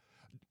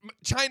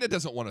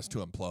doesn't want us to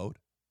implode.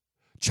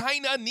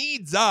 China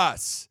needs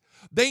us.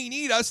 They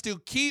need us to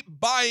keep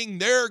buying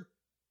their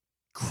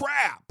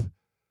crap,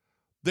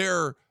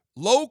 their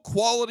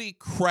low-quality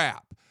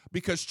crap,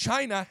 because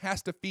China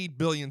has to feed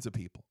billions of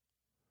people.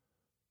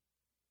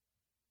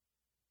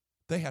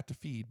 They have to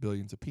feed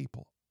billions of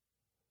people.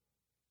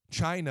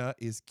 China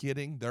is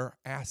getting their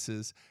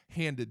asses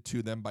handed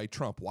to them by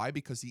Trump. Why?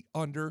 Because he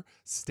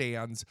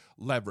understands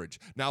leverage.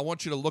 Now, I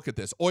want you to look at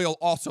this. Oil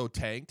also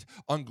tanked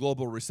on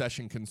global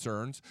recession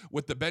concerns,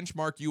 with the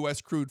benchmark U.S.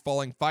 crude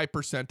falling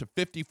 5% to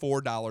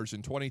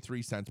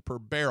 $54.23 per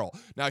barrel.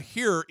 Now,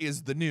 here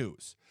is the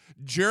news.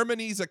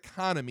 Germany's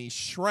economy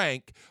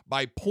shrank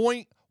by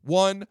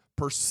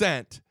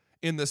 0.1%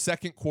 in the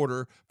second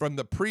quarter from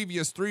the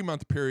previous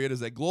 3-month period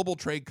as a global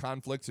trade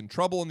conflicts and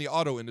trouble in the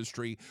auto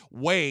industry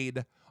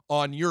weighed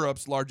on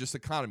Europe's largest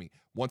economy.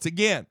 Once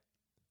again,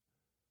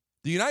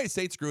 the United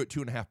States grew at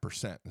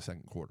 2.5% in the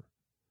second quarter.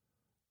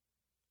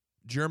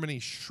 Germany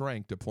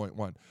shrank to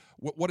 0.1.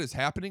 What is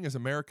happening is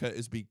America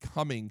is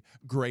becoming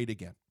great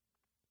again.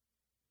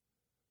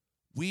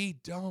 We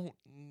don't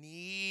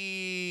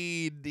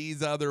need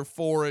these other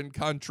foreign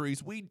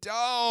countries. We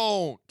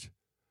don't.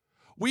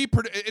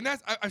 And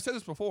I've said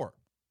this before.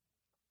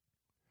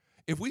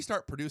 If we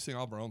start producing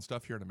all of our own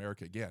stuff here in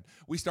America again,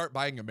 we start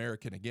buying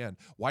American again,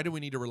 why do we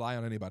need to rely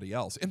on anybody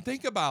else? And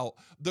think about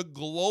the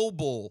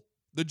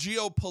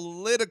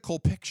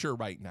geopolitical picture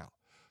right now.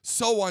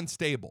 So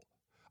unstable.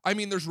 I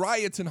mean, there's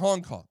riots in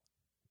Hong Kong,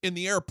 in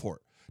the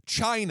airport,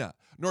 China,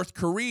 North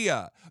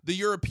Korea, the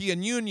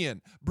European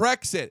Union,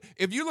 Brexit.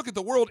 If you look at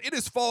the world, it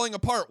is falling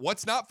apart.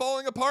 What's not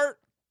falling apart?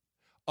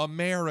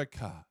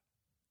 America.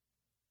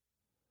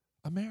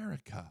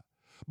 America.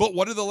 But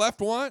what do the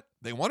left want?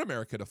 They want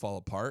America to fall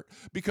apart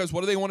because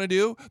what do they want to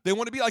do? They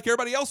want to be like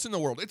everybody else in the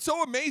world. It's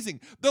so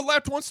amazing. The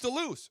left wants to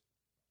lose.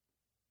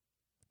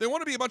 They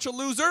want to be a bunch of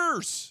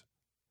losers.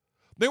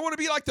 They want to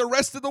be like the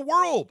rest of the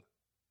world.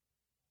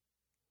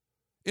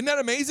 Isn't that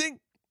amazing?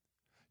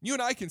 You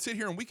and I can sit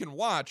here and we can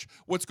watch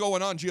what's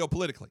going on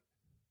geopolitically.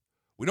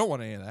 We don't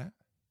want any of that.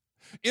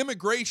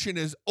 Immigration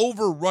is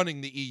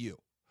overrunning the EU.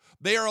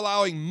 They are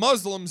allowing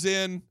Muslims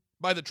in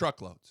by the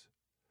truckloads.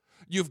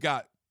 You've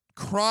got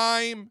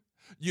crime.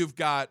 You've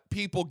got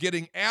people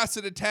getting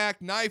acid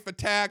attacked, knife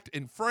attacked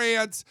in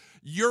France,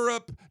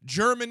 Europe,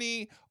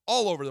 Germany,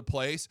 all over the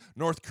place.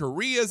 North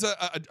Korea is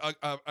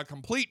a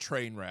complete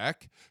train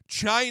wreck.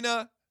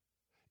 China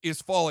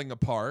is falling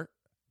apart.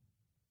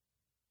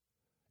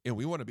 And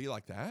we want to be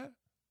like that?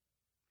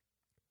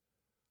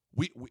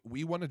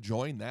 We want to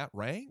join that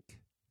rank?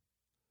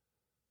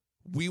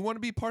 We want to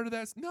be part of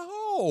that?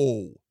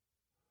 No.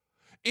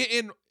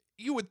 And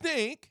you would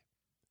think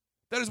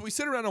that as we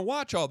sit around and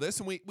watch all this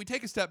and we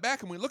take a step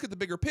back and we look at the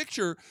bigger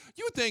picture,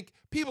 you would think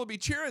people would be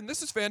cheering.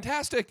 This is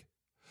fantastic.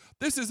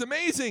 This is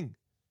amazing.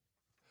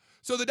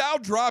 So the Dow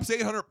drops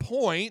 800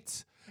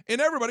 points and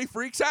everybody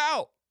freaks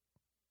out.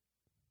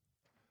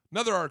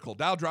 Another article,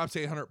 Dow drops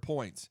 800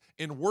 points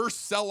in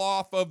worst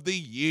sell-off of the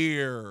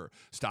year.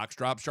 Stocks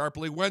dropped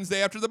sharply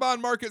Wednesday after the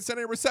bond market sent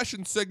a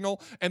recession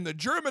signal and the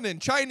German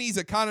and Chinese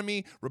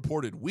economy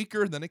reported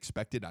weaker than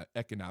expected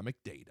economic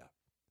data.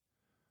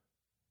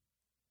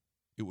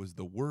 It was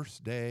the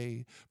worst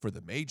day for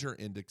the major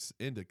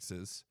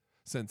indexes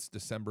since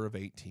December of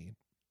 18.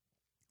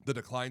 The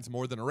declines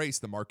more than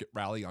erased the market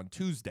rally on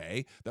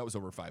Tuesday. That was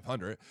over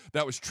 500.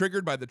 That was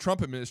triggered by the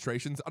Trump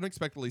administration's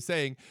unexpectedly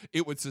saying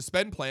it would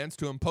suspend plans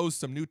to impose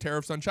some new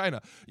tariffs on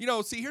China. You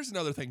know, see, here's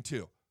another thing,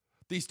 too.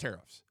 These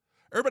tariffs.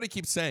 Everybody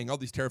keeps saying, oh,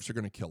 these tariffs are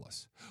going to kill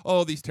us.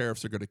 Oh, these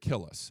tariffs are going to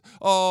kill us.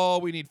 Oh,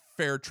 we need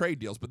fair trade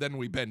deals. But then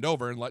we bend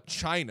over and let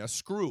China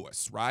screw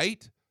us,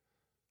 right?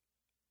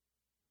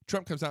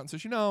 Trump comes out and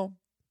says, you know,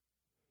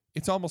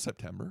 it's almost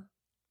September.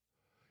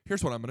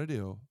 Here's what I'm going to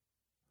do.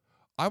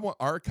 I want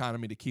our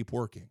economy to keep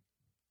working.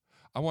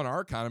 I want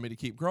our economy to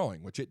keep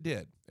growing, which it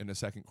did in the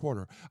second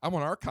quarter. I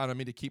want our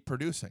economy to keep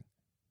producing.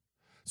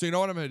 So you know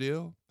what I'm going to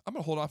do? I'm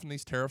going to hold off on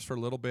these tariffs for a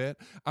little bit.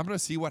 I'm going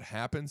to see what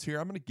happens here.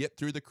 I'm going to get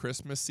through the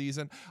Christmas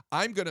season.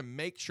 I'm going to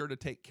make sure to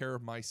take care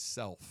of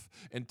myself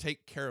and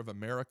take care of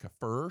America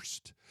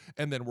first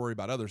and then worry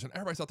about others. And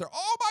everybody's out there,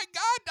 oh, my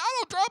God,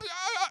 Donald Trump,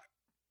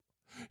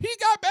 he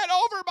got bent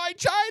over by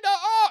China.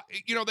 Oh.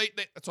 You know, they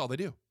that's all they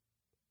do.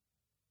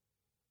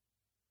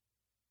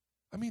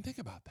 I mean, think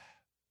about that.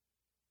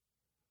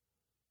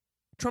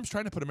 Trump's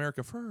trying to put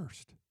America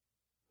first.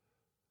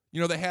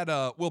 You know, they had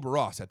Wilbur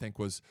Ross, I think,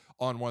 was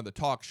on one of the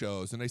talk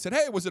shows, and they said,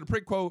 hey, was it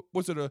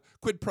a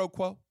quid pro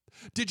quo?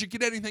 Did you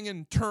get anything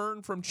in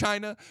turn from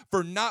China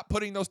for not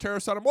putting those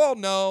tariffs on him? Well,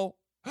 no.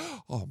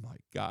 Oh, my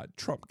God,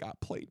 Trump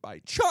got played by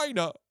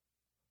China.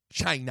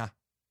 China.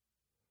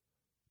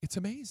 It's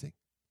amazing.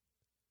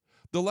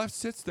 The left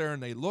sits there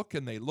and they look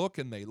and they look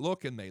and they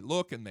look and they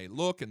look and they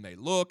look and they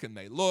look and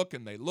they look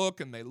and they look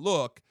and they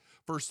look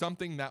for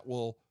something that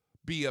will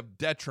be of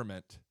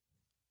detriment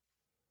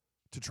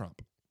to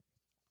Trump.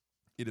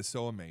 It is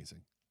so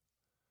amazing.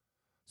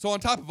 So on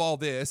top of all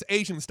this,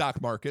 Asian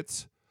stock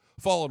markets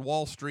followed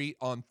Wall Street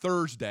on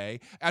Thursday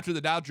after the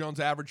Dow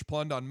Jones average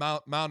plunged on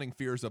mounting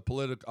fears of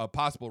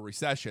possible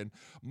recession.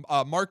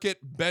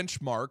 Market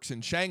benchmarks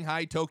in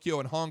Shanghai, Tokyo,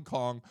 and Hong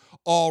Kong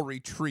all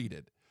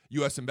retreated.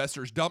 U.S.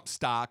 investors dumped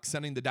stocks,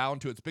 sending the Dow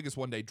into its biggest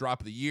one-day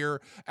drop of the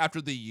year after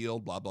the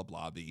yield, blah, blah,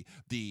 blah,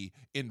 the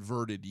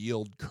inverted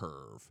yield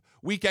curve.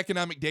 Weak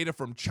economic data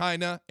from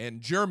China and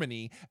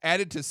Germany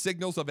added to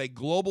signals of a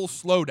global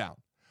slowdown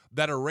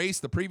that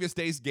erased the previous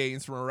day's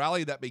gains from a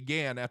rally that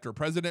began after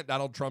President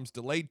Donald Trump's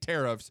delayed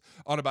tariffs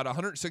on about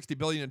 $160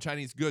 billion in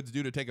Chinese goods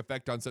due to take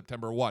effect on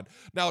September 1.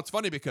 Now, it's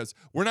funny because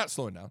we're not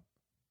slowing down.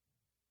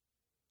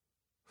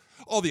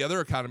 All the other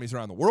economies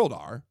around the world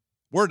are.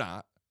 We're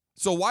not.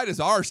 So why does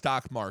our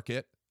stock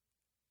market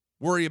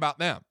worry about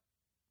them?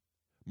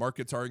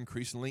 Markets are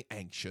increasingly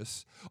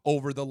anxious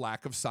over the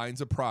lack of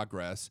signs of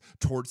progress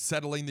towards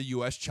settling the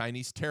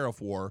U.S.-Chinese tariff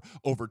war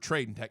over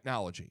trade and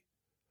technology.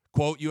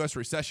 Quote, U.S.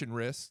 recession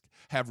risks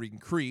have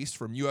increased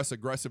from U.S.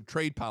 aggressive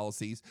trade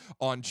policies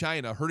on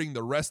China, hurting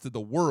the rest of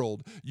the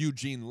world,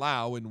 Eugene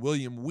Lau and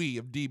William Wee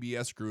of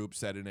DBS Group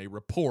said in a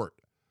report.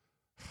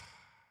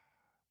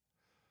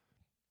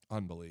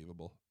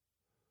 Unbelievable.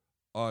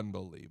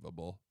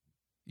 Unbelievable.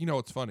 You know,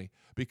 it's funny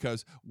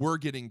because we're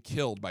getting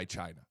killed by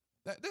China.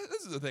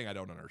 This is the thing I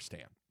don't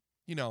understand.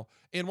 You know,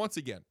 and once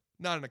again,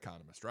 not an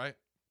economist, right?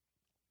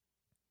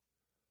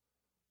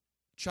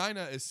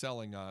 China is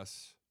selling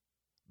us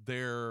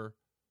their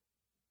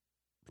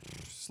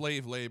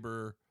slave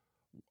labor,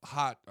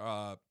 hot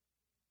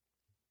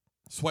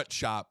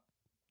sweatshop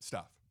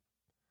stuff.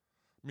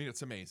 I mean,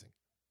 it's amazing.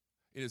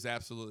 It is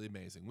absolutely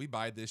amazing. We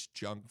buy this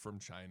junk from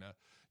China.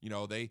 You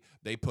know, they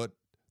put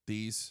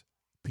these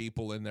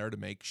people in there to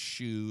make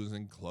shoes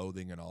and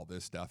clothing and all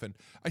this stuff. And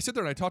I sit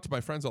there and I talk to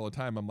my friends all the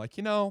time. I'm like,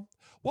 you know,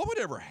 what would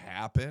ever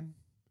happen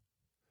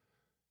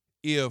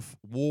if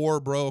war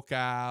broke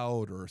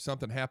out or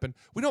something happened?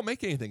 We don't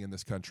make anything in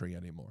this country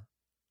anymore.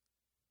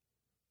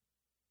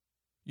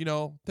 You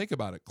know, think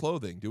about it.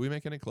 Clothing. Do we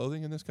make any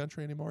clothing in this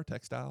country anymore?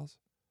 Textiles?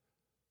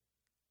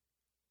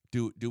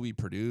 Do we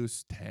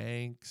produce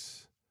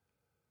tanks?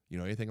 You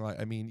know, anything like,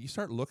 I mean, you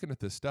start looking at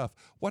this stuff.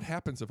 What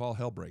happens if all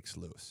hell breaks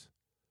loose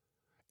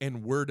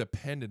and we're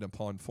dependent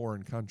upon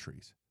foreign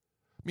countries?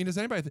 I mean, does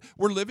anybody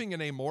we're living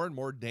in a more and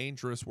more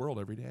dangerous world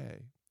every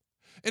day.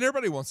 And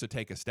everybody wants to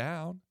take us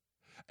down.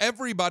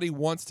 Everybody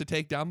wants to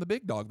take down the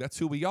big dog. That's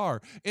who we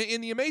are.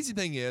 And the amazing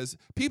thing is,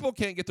 people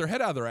can't get their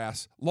head out of their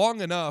ass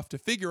long enough to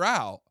figure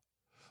out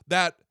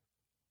that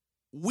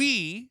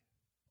we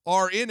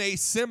are in a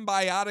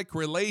symbiotic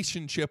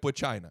relationship with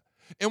China.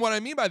 And what I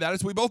mean by that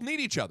is we both need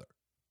each other.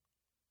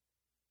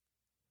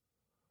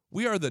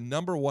 We are the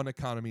number one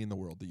economy in the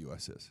world, the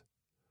U.S. is.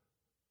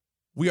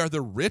 We are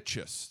the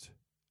richest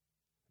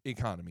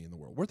economy in the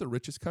world. We're the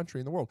richest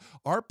country in the world.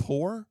 Our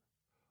poor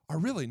are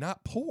really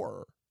not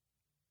poor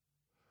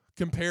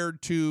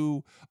compared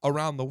to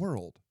around the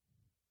world.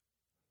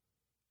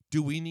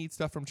 Do we need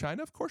stuff from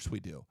China? Of course we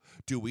do.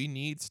 Do we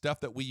need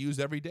stuff that we use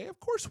every day? Of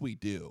course we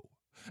do.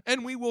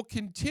 And we will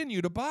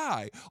continue to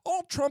buy.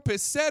 All Trump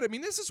has said, I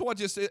mean, this is what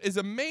just is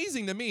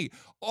amazing to me.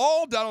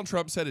 All Donald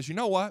Trump said is, you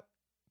know what?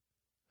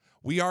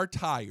 We are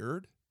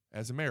tired,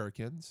 as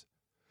Americans,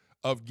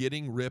 of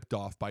getting ripped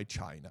off by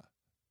China.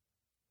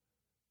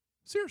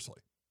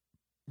 Seriously.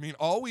 I mean,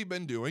 all we've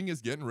been doing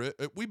is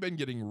we've been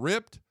getting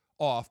ripped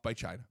off by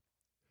China.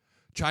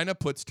 China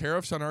puts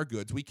tariffs on our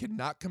goods. We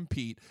cannot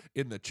compete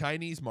in the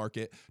Chinese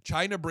market.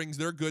 China brings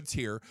their goods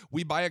here.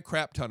 We buy a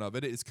crap ton of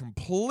it. It is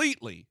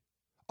completely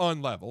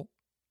unlevel.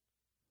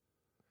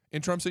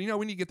 And Trump said, you know,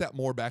 we need to get that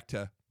more back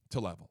to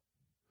level.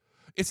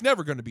 It's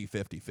never going to be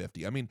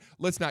 50-50. I mean,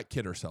 let's not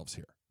kid ourselves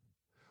here.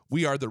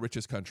 We are the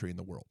richest country in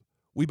the world.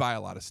 We buy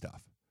a lot of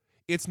stuff.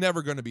 It's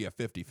never going to be a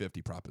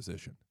 50-50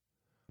 proposition.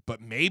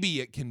 But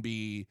maybe it can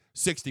be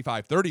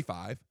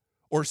 65-35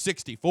 or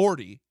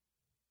 60-40.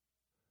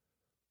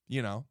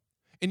 You know,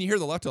 and you hear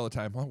the left all the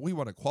time, well, we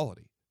want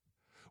equality.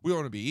 We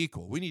want to be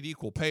equal. We need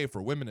equal pay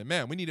for women and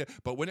men. We need it.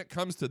 But when it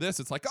comes to this,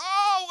 it's like,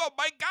 oh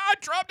my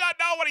God, Trump doesn't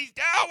know what he's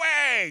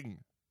doing.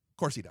 Of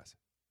course he does.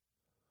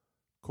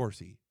 Of course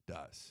he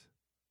does.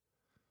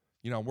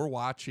 You know, we're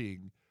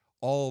watching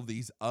all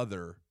these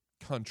other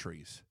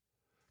countries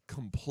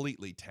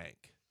completely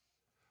tank.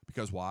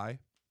 Because why?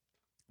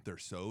 They're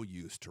so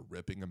used to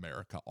ripping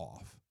America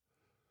off.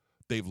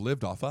 They've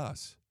lived off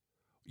us.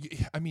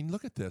 I mean,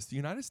 look at this. The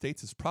United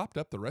States has propped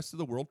up the rest of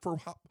the world for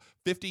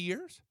 50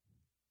 years?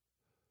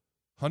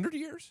 100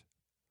 years?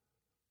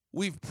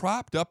 We've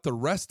propped up the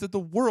rest of the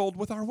world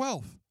with our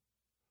wealth.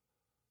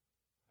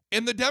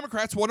 And the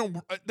Democrats want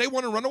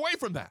to run away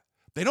from that.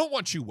 They don't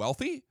want you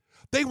wealthy.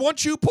 They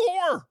want you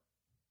poor.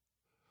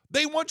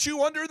 They want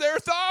you under their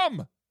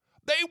thumb.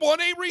 They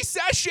want a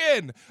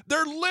recession.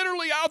 They're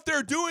literally out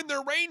there doing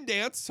their rain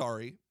dance.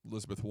 Sorry,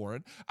 Elizabeth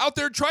Warren. Out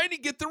there trying to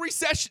get the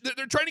recession.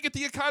 They're trying to get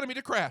the economy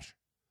to crash.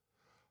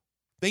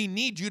 They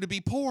need you to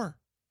be poor.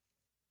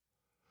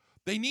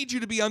 They need you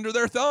to be under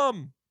their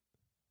thumb.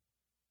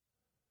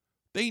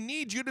 They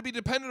need you to be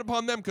dependent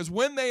upon them, because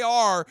when they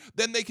are,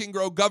 then they can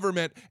grow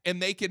government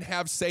and they can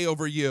have say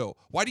over you.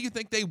 Why do you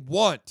think they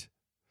want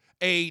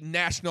a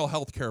national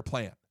health care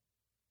plan?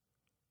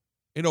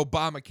 An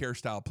Obamacare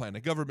style plan,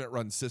 a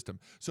government-run system,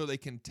 so they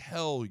can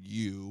tell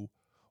you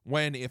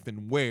when, if,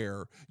 and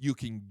where you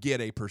can get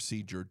a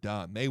procedure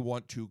done. They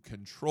want to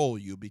control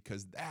you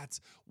because that's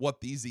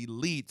what these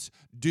elites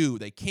do.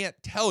 They can't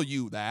tell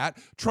you that.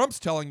 Trump's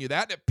telling you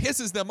that, and it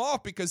pisses them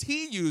off because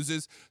he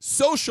uses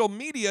social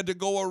media to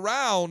go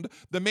around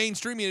the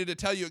mainstream media to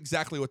tell you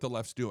exactly what the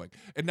left's doing.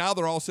 And now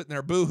they're all sitting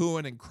there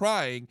boo-hooing and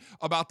crying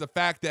about the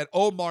fact that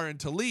Omar and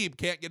Tlaib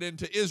can't get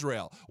into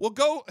Israel. Well,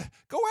 go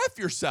F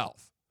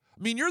yourself.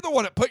 I mean, you're the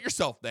one that put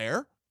yourself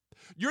there.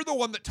 You're the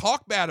one that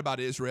talked bad about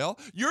Israel.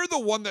 You're the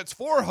one that's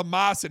for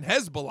Hamas and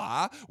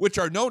Hezbollah, which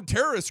are known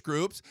terrorist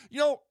groups. You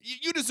know,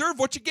 you deserve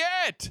what you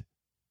get.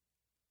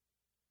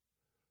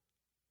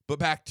 But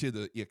back to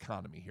the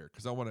economy here,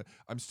 because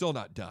I'm still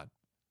not done.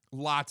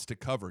 Lots to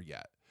cover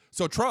yet.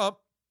 So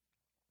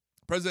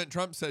President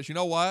Trump says, you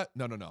know what?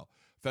 No.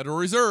 Federal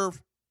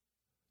Reserve,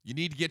 you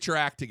need to get your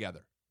act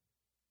together.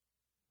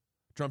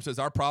 Trump says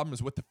our problem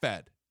is with the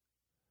Fed.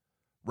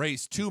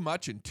 Raised too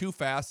much and too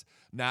fast,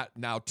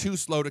 now too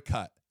slow to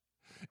cut.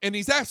 And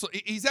he's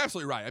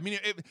absolutely right. I mean,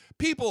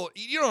 people,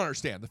 you don't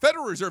understand. The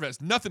Federal Reserve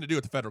has nothing to do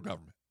with the federal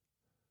government.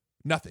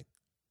 Nothing.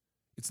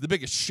 It's the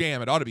biggest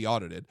sham. It ought to be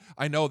audited.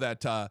 I know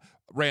that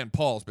Rand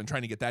Paul's been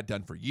trying to get that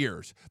done for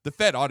years. The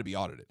Fed ought to be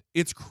audited.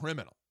 It's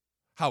criminal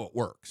how it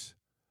works.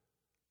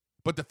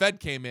 But the Fed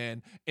came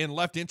in and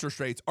left interest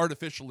rates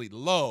artificially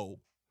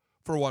low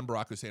for one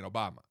Barack Hussein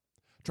Obama.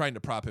 trying to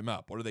prop him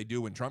up. What do they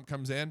do when Trump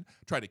comes in?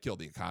 Try to kill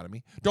the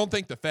economy. Don't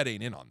think the Fed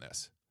ain't in on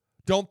this.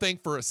 Don't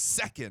think for a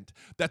second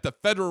that the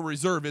Federal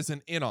Reserve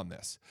isn't in on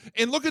this.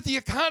 And look at the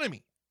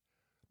economy.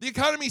 The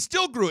economy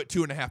still grew at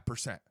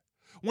 2.5%.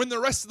 When the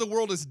rest of the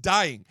world is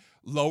dying,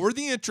 lower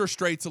the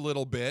interest rates a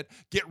little bit,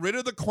 get rid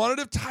of the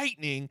quantitative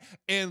tightening,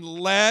 and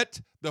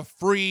let the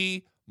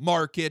free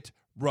market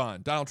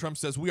run. Donald Trump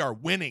says we are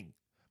winning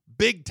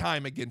big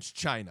time against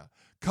China.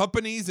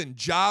 Companies and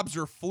jobs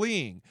are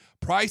fleeing.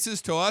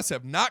 Prices to us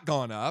have not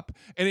gone up,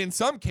 and in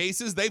some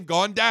cases, they've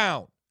gone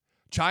down.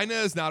 China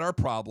is not our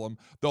problem,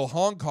 though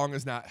Hong Kong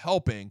is not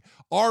helping.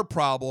 Our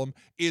problem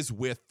is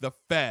with the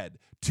Fed.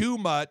 Too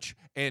much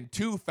and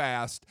too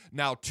fast,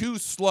 now too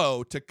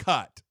slow to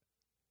cut.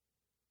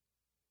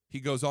 He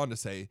goes on to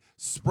say,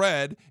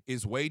 spread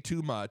is way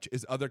too much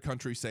as other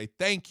countries say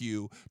thank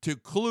you to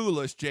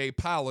clueless Jay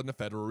Powell in the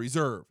Federal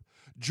Reserve.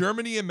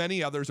 Germany and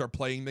many others are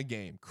playing the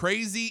game.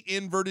 Crazy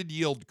inverted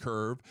yield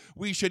curve.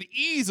 We should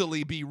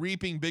easily be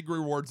reaping big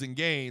rewards and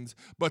gains,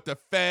 but the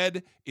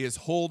Fed is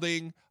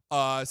holding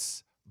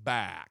us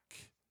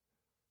back.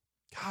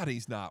 God,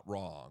 he's not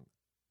wrong.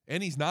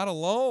 And he's not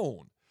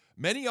alone.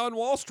 Many on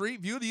Wall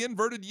Street view the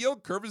inverted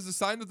yield curve as a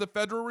sign that the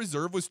Federal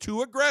Reserve was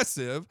too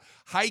aggressive,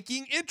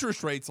 hiking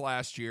interest rates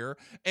last year,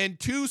 and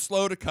too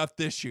slow to cut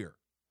this year.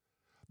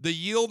 The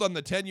yield on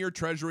the 10-year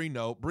Treasury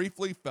note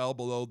briefly fell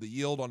below the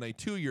yield on a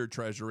 2-year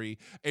Treasury,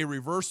 a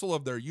reversal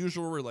of their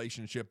usual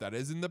relationship that,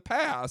 as in the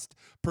past,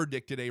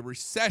 predicted a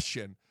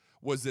recession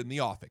was in the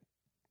offing.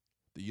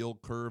 The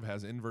yield curve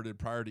has inverted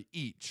prior to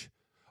each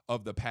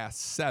of the past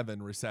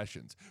 7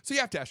 recessions. So you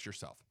have to ask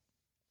yourself,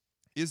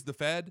 is the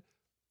Fed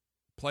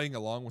playing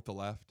along with the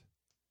left?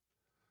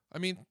 I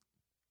mean,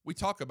 we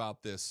talk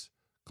about this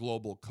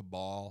global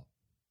cabal,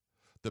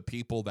 the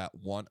people that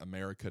want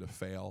America to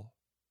fail,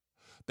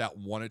 that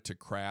want it to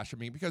crash. I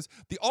mean, because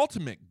the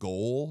ultimate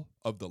goal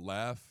of the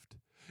left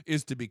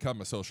is to become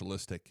a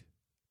socialistic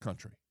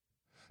country.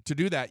 To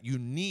do that, you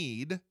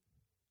need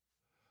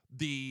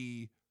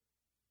the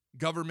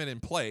government in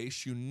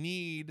place. You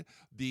need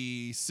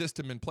the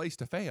system in place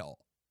to fail.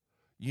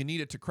 You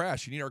need it to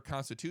crash. You need our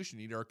Constitution.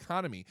 You need our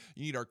economy.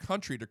 You need our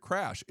country to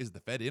crash. Is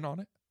the Fed in on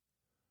it?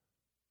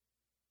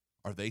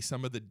 Are they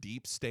some of the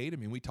deep state? I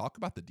mean, we talk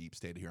about the deep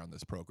state here on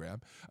this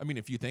program. I mean,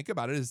 if you think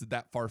about it, is it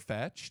that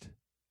far-fetched?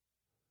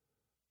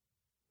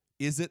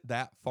 Is it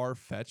that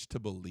far-fetched to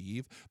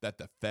believe that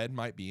the Fed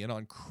might be in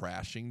on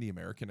crashing the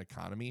American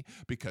economy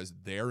because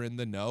they're in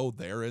the know,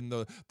 they're in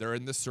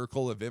the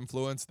circle of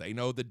influence, they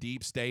know the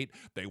deep state,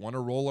 they want to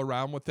roll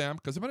around with them?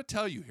 Because I'm going to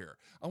tell you here,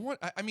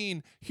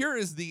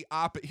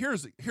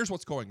 here's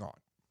what's going on.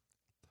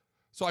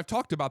 So I've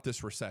talked about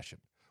this recession,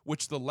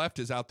 which the left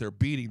is out there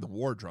beating the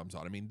war drums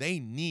on. I mean, they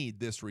need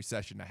this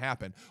recession to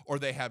happen, or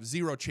they have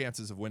zero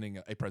chances of winning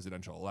a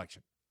presidential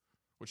election,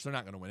 which they're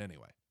not going to win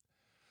anyway.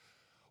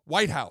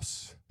 White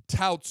House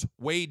touts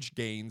wage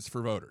gains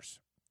for voters.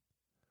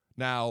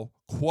 Now,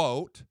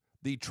 quote,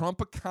 the Trump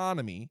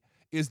economy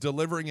is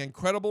delivering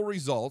incredible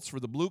results for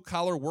the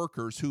blue-collar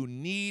workers who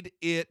need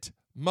it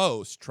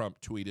most,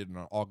 Trump tweeted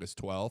on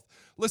August 12th.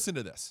 Listen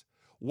to this.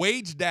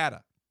 Wage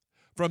data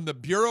from the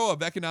Bureau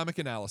of Economic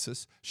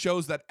Analysis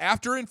shows that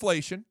after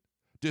inflation,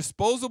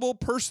 disposable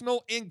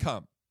personal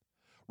income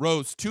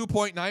rose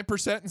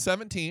 2.9% in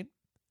 17,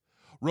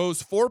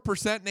 rose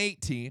 4% in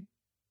 18,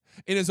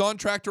 and is on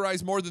track to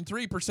rise more than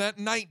 3%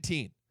 in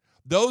 19.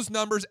 Those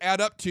numbers add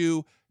up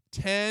to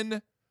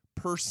 10%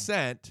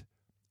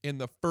 in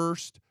the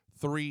first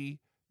 3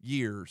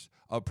 years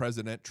of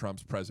President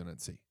Trump's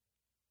presidency.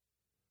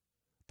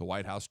 The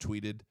White House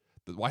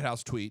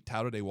tweet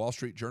touted a Wall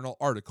Street Journal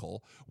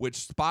article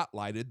which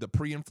spotlighted the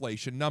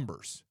pre-inflation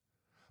numbers.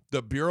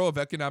 The Bureau of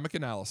Economic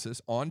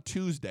Analysis on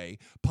Tuesday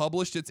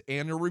published its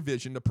annual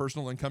revision to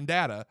personal income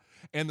data,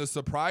 and the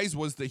surprise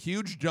was the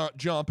huge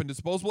jump in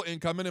disposable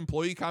income and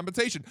employee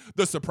compensation.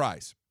 The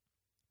surprise.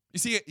 You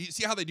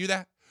see how they do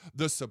that?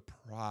 The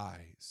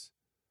surprise.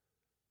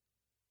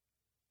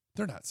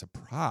 They're not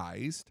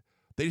surprised.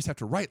 They just have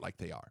to write like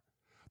they are.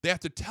 They have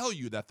to tell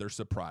you that they're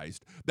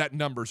surprised that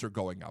numbers are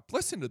going up.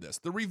 Listen to this.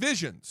 The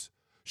revisions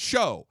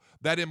show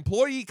that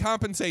employee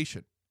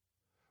compensation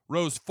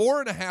rose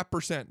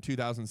 4.5% in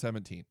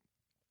 2017,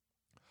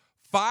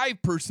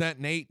 5%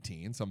 in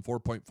 18, some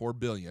 $4.4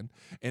 billion,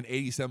 and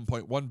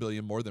 $87.1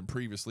 billion more than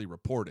previously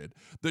reported.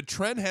 The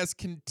trend has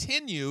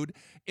continued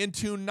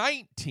into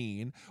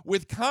 19,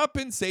 with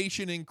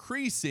compensation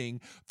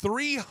increasing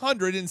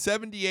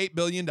 $378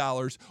 billion,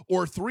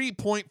 or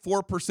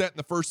 3.4% in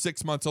the first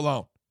 6 months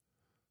alone.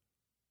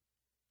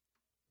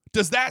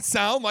 Does that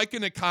sound like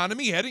an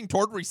economy heading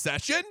toward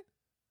recession?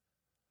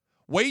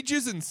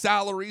 Wages and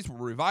salaries were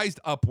revised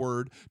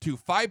upward to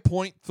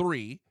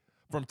 5.3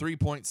 from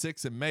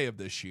 3.6 in May of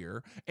this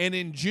year. And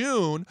in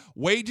June,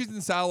 wages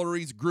and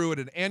salaries grew at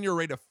an annual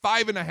rate of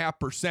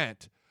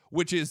 5.5%,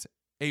 which is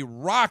a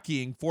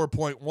rocking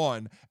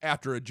 4.1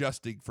 after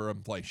adjusting for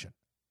inflation.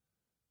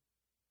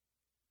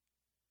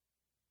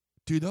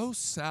 Do those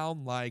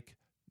sound like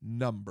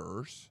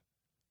numbers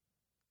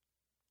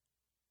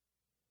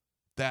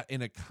that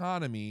an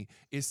economy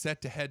is set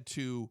to head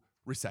to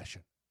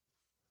recession.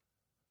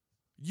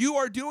 You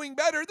are doing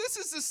better. This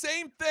is the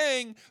same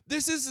thing.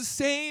 This is the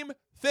same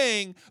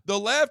thing the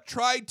left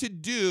tried to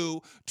do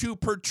to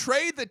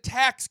portray the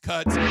tax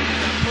cuts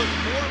that put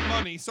more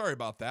money. Sorry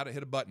about that. I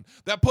hit a button.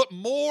 That put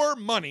more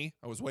money.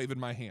 I was waving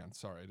my hand.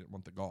 Sorry, I didn't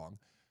want the gong.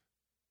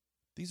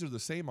 These are the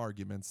same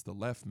arguments the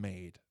left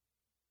made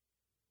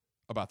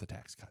about the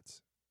tax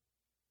cuts.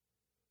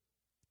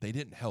 They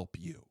didn't help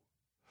you.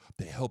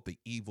 They helped the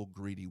evil,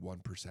 greedy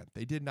 1%.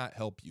 They did not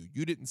help you.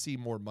 You didn't see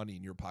more money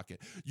in your pocket.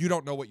 You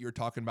don't know what you're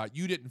talking about.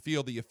 You didn't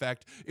feel the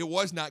effect. It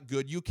was not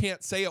good. You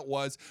can't say it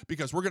was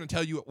because we're going to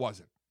tell you it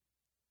wasn't.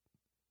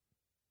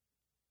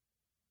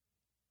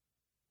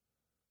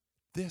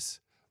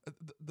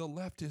 The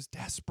left is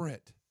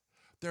desperate.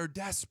 They're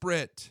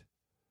desperate.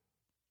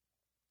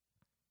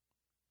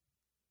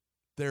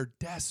 They're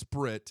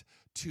desperate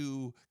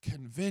to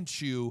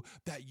convince you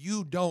that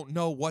you don't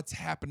know what's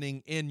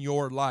happening in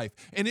your life.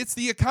 And it's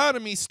the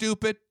economy,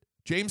 stupid.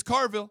 James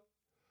Carville.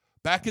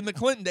 Back in the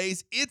Clinton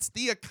days, it's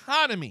the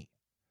economy.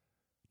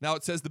 Now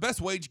it says the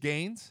best wage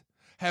gains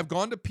have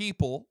gone to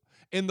people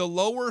in the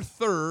lower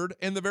third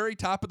and the very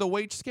top of the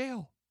wage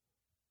scale.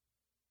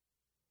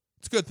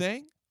 It's a good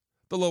thing,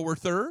 the lower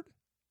third.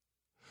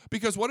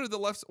 Because what's the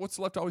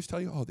left always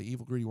tell you? Oh, the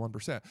evil, greedy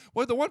 1%.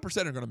 Well, the 1%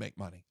 are going to make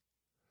money.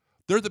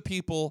 They're the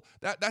people,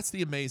 that's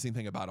the amazing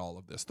thing about all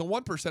of this. The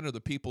 1% are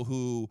the people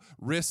who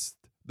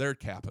risked their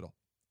capital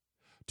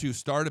to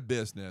start a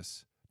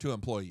business to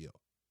employ you.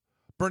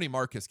 Bernie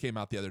Marcus came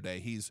out the other day.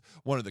 He's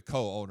one of the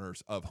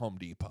co-owners of Home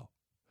Depot.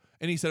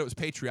 And he said it was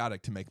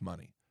patriotic to make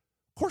money.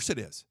 Of course it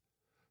is.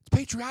 It's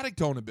patriotic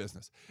to own a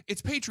business.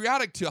 It's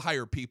patriotic to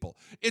hire people.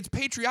 It's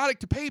patriotic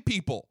to pay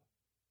people.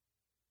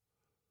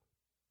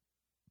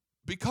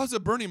 Because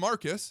of Bernie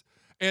Marcus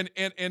and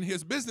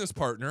his business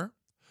partner,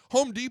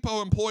 Home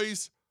Depot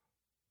employs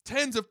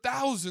tens of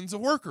thousands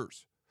of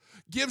workers,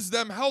 gives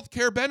them health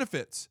care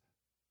benefits,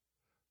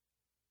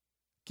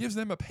 gives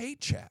them a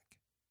paycheck.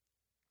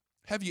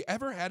 Have you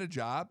ever had a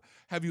job?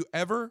 Have you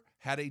ever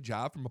had a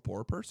job from a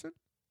poor person?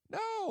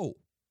 No,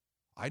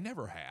 I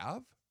never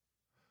have.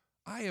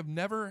 I have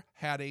never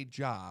had a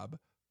job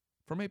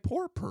from a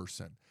poor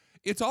person.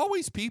 It's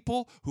always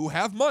people who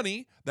have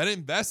money that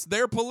invest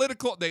their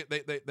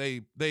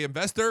they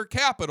invest their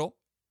capital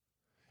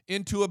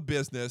into a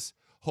business,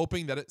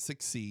 hoping that it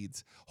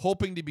succeeds,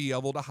 hoping to be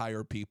able to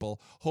hire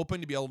people,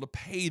 hoping to be able to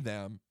pay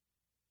them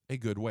a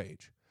good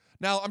wage.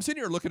 Now, I'm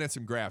sitting here looking at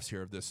some graphs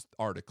here of this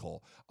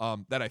article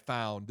that I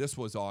found.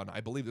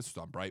 I believe this was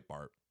on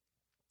Breitbart.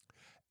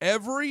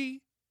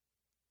 Every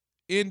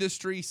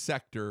industry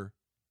sector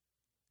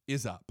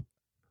is up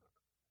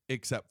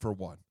except for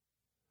one.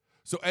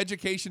 So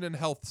education and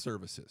health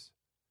services,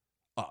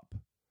 up.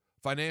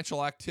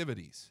 Financial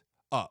activities,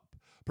 up.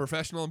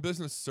 Professional and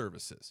business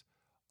services,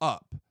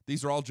 up.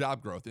 These are all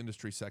job growth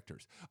industry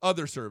sectors.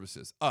 Other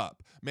services,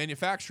 up.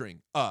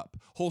 Manufacturing, up.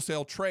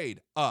 Wholesale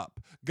trade, up.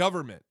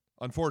 Government,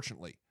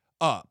 unfortunately,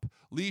 up.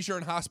 Leisure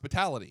and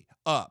hospitality,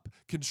 up.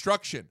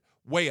 Construction,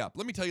 way up.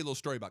 Let me tell you a little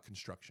story about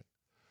construction.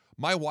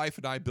 My wife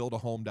and I built a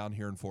home down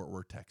here in Fort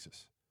Worth,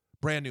 Texas.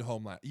 Brand new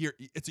home.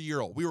 It's a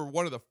year old. We were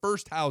one of the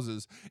first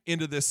houses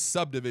into this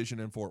subdivision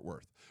in Fort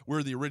Worth.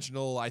 We're the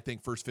original, I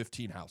think, first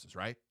 15 houses,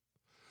 right?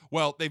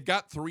 Well, they've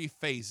got 3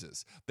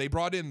 phases. They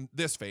brought in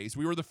this phase.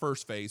 We were the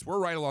first phase. We're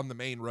right along the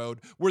main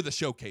road. We're the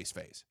showcase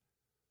phase.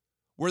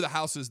 We're the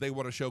houses they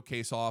want to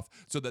showcase off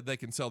so that they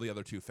can sell the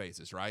other 2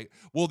 phases, right?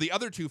 Well, the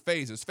other 2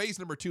 phases, phase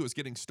number 2 is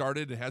getting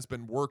started. It has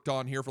been worked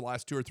on here for the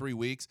last 2 or 3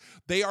 weeks.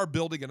 They are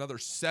building another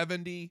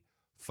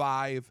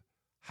 75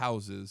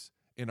 houses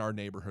in our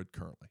neighborhood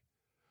currently.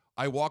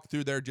 I walk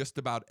through there just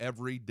about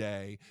every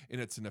day, and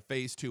it's in a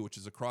phase 2, which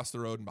is across the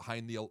road and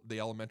behind the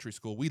elementary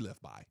school we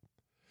live by.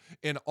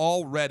 And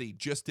already,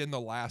 just in the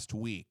last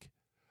week,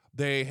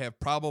 they have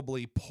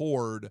probably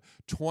poured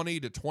 20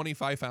 to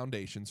 25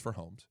 foundations for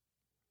homes.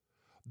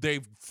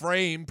 They've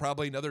framed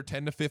probably another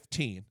 10 to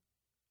 15.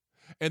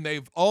 And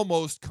they've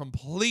almost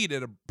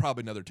completed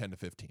probably another 10 to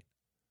 15.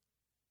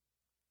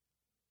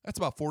 That's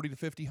about 40 to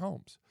 50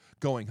 homes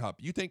going up.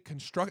 You think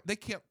they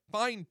can't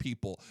find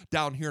people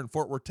down here in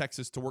Fort Worth,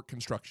 Texas to work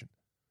construction.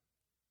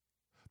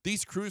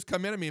 These crews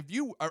come in. I mean, if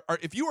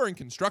you are in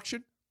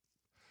construction,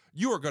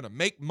 you are going to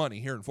make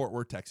money here in Fort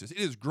Worth, Texas. It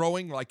is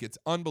growing like it's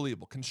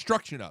unbelievable.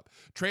 Construction up,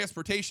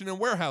 transportation and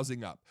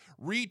warehousing up,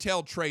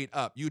 retail trade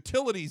up,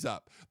 utilities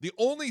up. The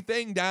only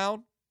thing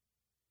down,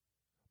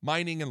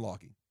 mining and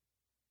logging.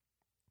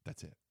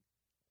 That's it.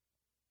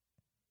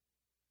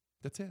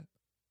 That's it.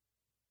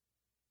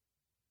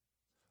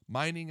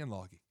 Mining and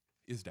logging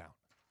is down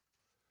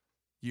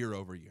year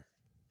over year.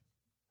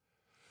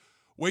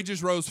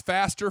 Wages rose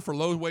faster for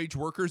low-wage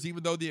workers,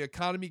 even though the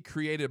economy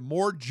created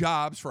more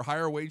jobs for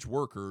higher-wage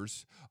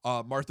workers,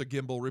 Martha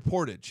Gimbel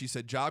reported. She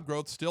said job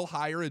growth still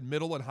higher in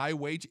middle and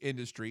high-wage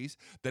industries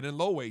than in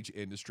low-wage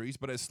industries,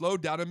 but has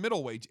slowed down in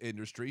middle-wage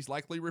industries,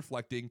 likely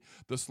reflecting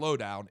the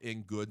slowdown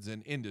in goods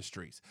and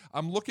industries.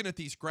 I'm looking at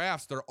these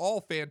graphs. They're all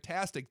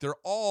fantastic. They're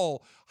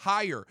all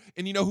higher.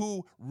 And you know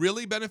who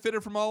really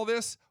benefited from all of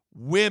this?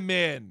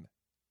 Women.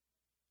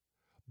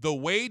 The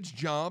wage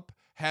jump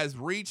has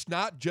reached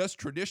not just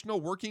traditional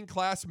working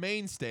class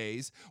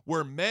mainstays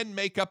where men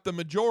make up the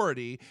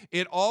majority,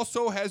 it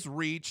also has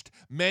reached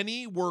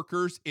many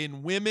workers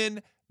in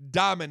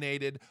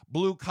women-dominated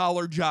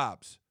blue-collar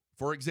jobs.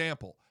 For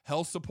example,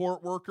 health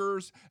support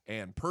workers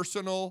and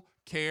personal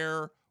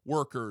care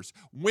workers.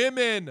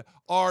 Women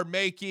are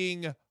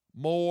making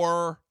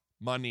more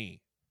money.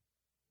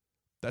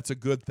 That's a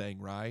good thing,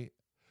 right?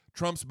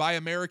 Trump's Buy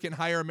American,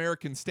 Hire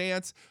American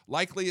stance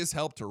likely has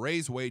helped to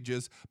raise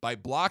wages by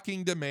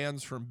blocking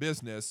demands from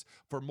business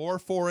for more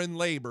foreign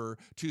labor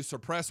to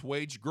suppress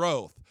wage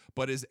growth.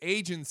 But his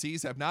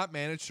agencies have not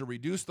managed to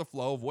reduce the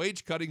flow of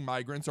wage-cutting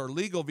migrants or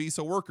legal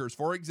visa workers.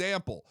 For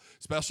example,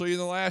 especially in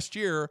the last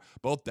year,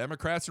 both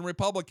Democrats and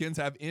Republicans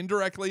have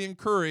indirectly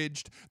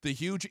encouraged the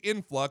huge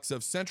influx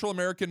of Central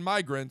American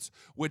migrants,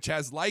 which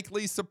has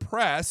likely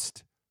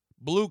suppressed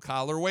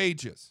blue-collar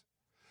wages.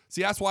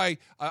 See, that's why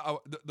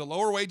the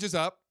lower wages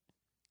up,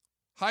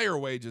 higher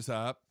wages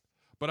up,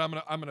 but I'm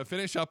gonna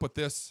finish up with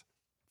this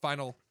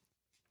final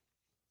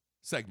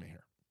segment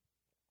here.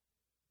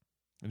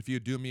 And if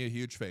you do me a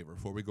huge favor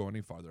before we go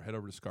any farther, head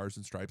over to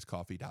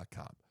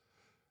scarsandstripescoffee.com.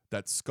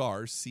 That's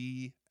Scars,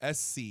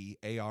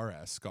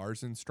 C-S-C-A-R-S,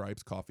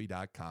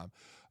 scarsandstripescoffee.com.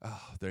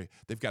 Oh,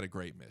 they've got a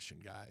great mission,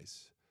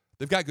 guys.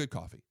 They've got good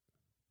coffee.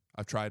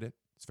 I've tried it.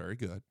 It's very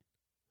good.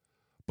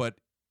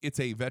 But it's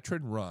a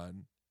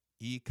veteran-run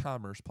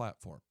e-commerce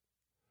platform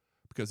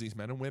because these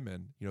men and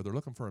women, they're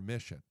looking for a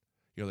mission.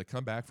 They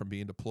come back from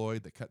being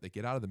deployed. They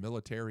get out of the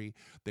military.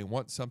 They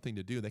want something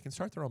to do. They can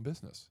start their own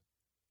business.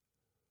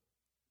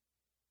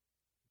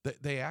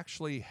 They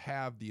actually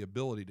have the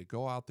ability to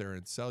go out there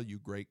and sell you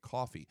great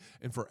coffee.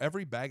 And for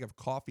every bag of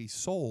coffee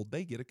sold,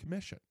 they get a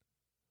commission.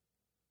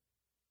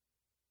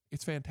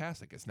 It's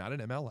fantastic. It's not an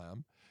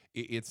MLM.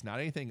 It's not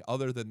anything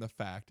other than the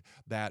fact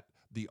that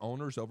the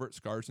owners over at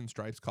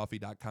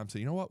scarsandstripescoffee.com say,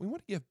 you know what? We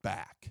want to give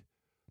back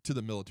to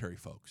the military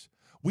folks.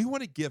 We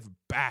want to give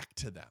back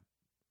to them.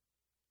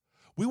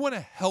 We want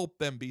to help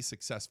them be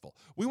successful.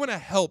 We want to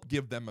help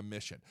give them a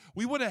mission.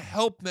 We want to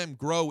help them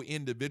grow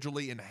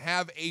individually and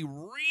have a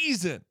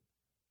reason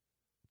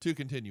to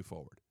continue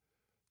forward.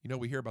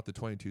 We hear about the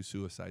 22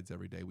 suicides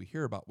every day. We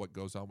hear about what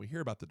goes on. We hear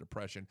about the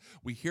depression.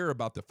 We hear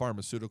about the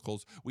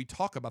pharmaceuticals. We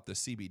talk about the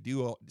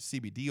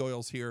CBD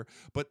oils here.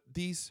 But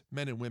these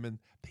men and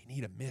women, they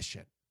need a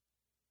mission.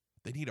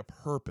 They need a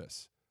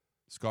purpose.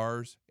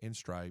 Scars and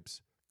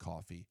Stripes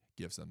Coffee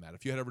gives them that.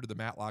 If you head over to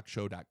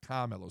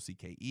thematlockshow.com,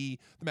 L-O-C-K-E,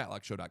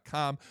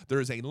 thematlockshow.com, there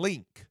is a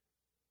link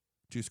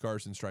to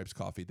Scars and Stripes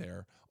Coffee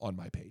there on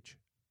my page.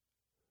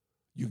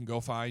 You can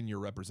go find your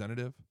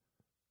representative,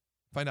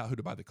 find out who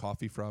to buy the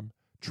coffee from,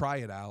 try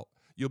it out.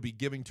 You'll be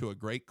giving to a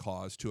great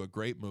cause, to a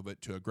great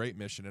movement, to a great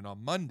mission. And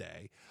on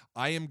Monday,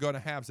 I am going to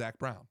have Zach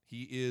Brown.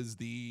 He is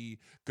the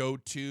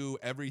go-to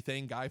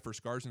everything guy for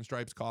Scars and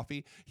Stripes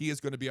Coffee. He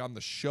is going to be on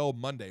the show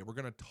Monday. We're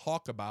going to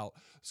talk about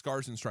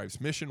Scars and Stripes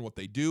mission, what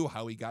they do,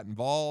 how he got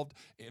involved,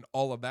 and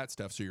all of that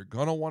stuff. So you're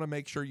going to want to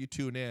make sure you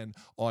tune in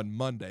on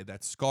Monday.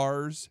 That's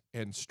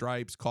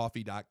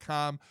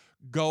scarsandstripescoffee.com.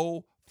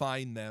 Go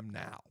find them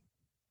now.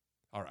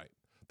 All right.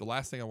 The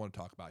last thing I want to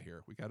talk about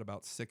here, we got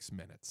about 6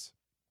 minutes.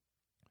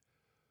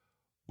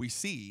 We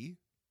see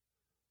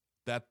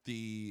that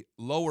the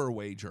lower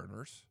wage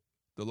earners,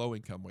 the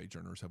low-income wage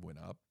earners have went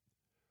up.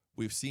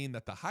 We've seen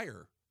that the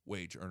higher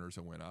wage earners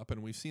have went up,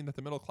 and we've seen that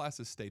the middle class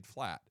has stayed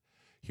flat.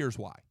 Here's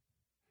why.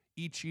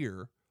 Each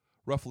year,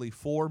 roughly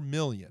 4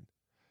 million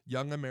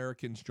young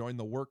Americans join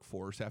the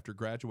workforce after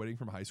graduating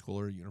from high school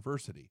or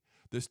university.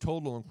 This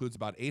total includes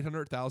about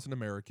 800,000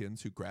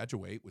 Americans who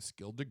graduate with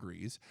skilled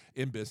degrees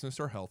in business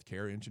or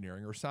healthcare,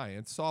 engineering or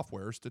science,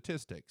 software or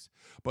statistics.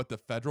 But the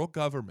federal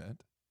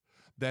government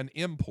then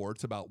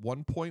imports about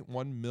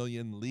 1.1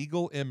 million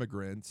legal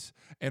immigrants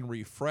and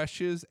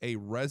refreshes a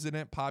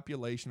resident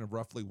population of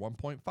roughly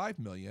 1.5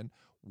 million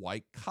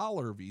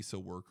white-collar visa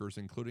workers,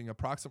 including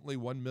approximately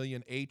 1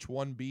 million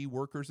H-1B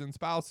workers and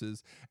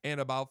spouses,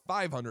 and about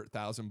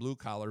 500,000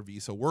 blue-collar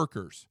visa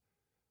workers.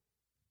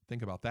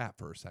 Think about that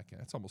for a second.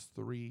 That's almost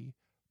 3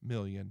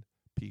 million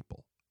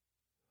people.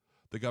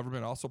 The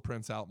government also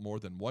prints out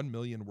more than 1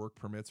 million work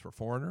permits for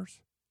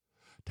foreigners,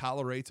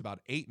 tolerates about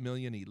 8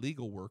 million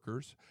illegal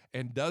workers,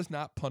 and does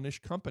not punish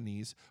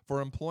companies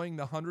for employing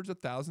the hundreds of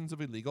thousands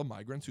of illegal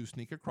migrants who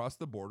sneak across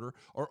the border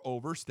or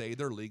overstay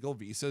their legal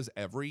visas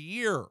every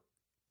year.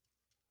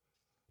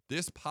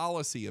 This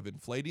policy of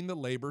inflating the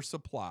labor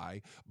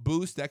supply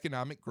boosts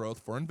economic growth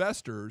for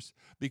investors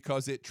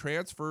because it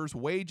transfers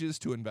wages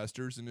to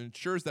investors and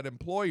ensures that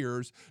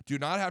employers do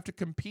not have to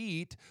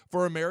compete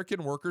for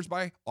American workers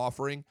by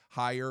offering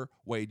higher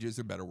wages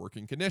and better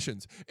working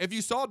conditions. If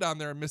you saw down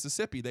there in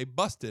Mississippi, they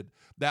busted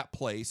that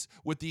place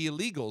with the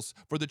illegals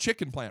for the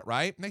chicken plant,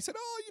 right? And they said,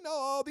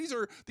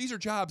 these are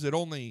jobs that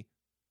only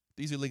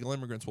these illegal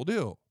immigrants will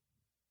do.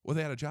 Well,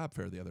 they had a job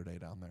fair the other day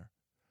down there.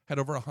 Had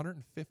over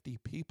 150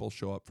 people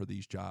show up for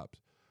these jobs.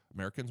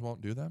 Americans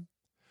won't do them.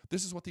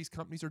 This is what these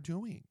companies are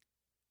doing.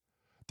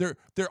 They're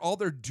all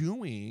they're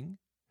doing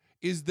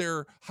is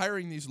they're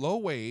hiring these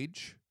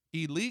low-wage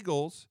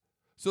illegals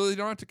so they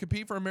don't have to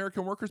compete for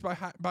American workers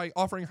by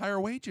offering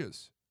higher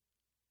wages.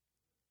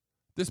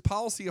 This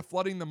policy of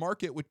flooding the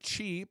market with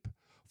cheap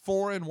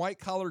foreign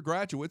white-collar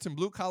graduates and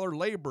blue-collar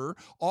labor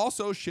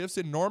also shifts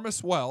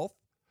enormous wealth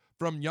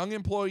from young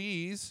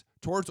employees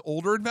towards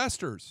older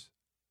investors,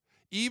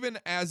 even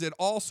as it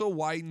also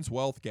widens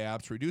wealth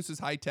gaps, reduces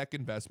high-tech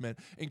investment,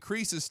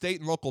 increases state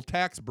and local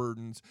tax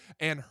burdens,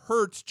 and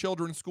hurts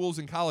children's schools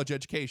and college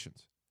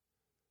educations.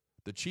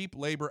 The cheap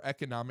labor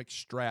economic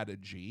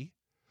strategy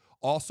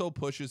also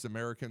pushes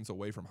Americans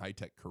away from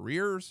high-tech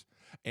careers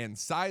and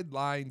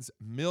sidelines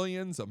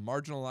millions of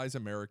marginalized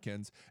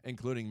Americans,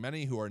 including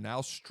many who are now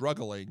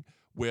struggling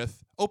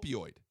with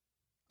opioid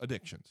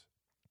addictions.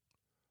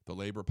 The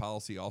labor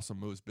policy also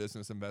moves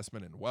business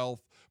investment and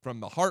wealth from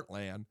the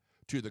heartland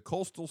to the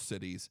coastal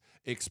cities,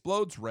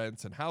 explodes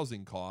rents and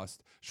housing costs,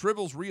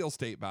 shrivels real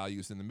estate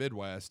values in the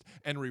Midwest,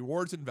 and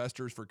rewards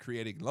investors for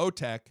creating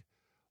low-tech,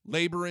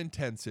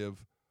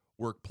 labor-intensive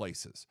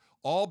workplaces,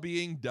 all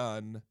being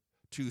done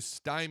to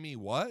stymie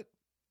what?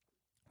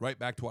 Right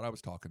back to what I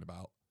was talking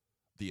about,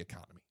 the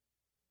economy.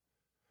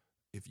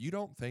 If you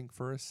don't think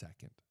for a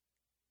second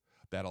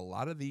that a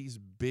lot of these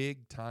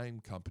big-time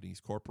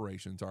companies,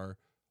 corporations are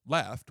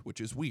left,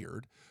 which is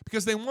weird,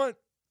 because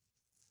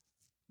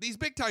these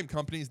big-time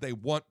companies, they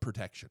want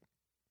protection.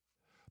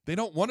 They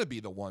don't want to be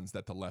the ones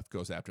that the left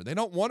goes after. They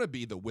don't want to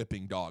be the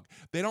whipping dog.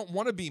 They don't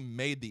want to be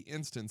made the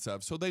instance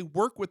of. So they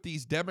work with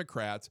these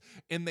Democrats,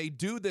 and they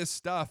do this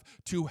stuff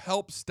to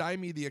help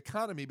stymie the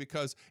economy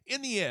because,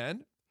 in the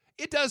end,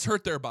 it does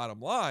hurt their bottom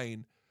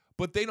line,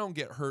 but they don't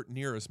get hurt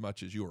near as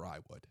much as you or I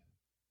would.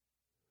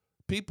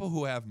 People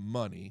who have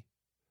money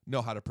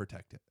know how to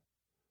protect it.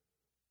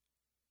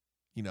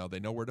 You know, they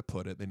know where to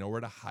put it. They know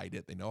where to hide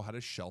it. They know how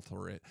to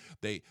shelter it.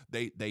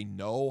 They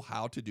know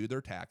how to do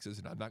their taxes.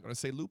 And I'm not going to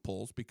say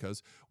loopholes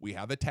because we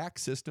have a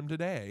tax system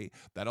today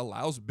that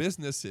allows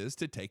businesses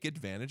to take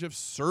advantage of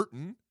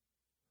certain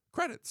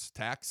credits,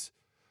 tax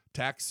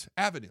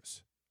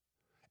avenues.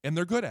 And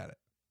they're good at it.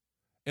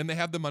 And they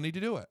have the money to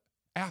do it.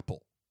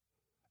 Apple,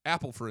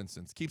 for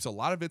instance, keeps a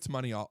lot of its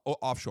money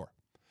offshore.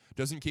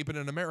 Doesn't keep it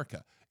in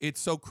America. It's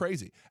so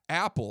crazy.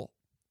 Apple,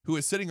 who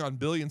is sitting on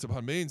billions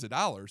upon millions of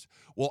dollars,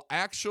 will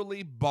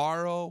actually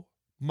borrow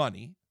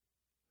money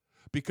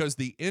because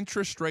the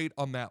interest rate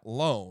on that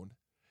loan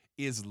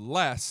is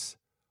less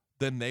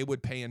than they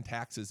would pay in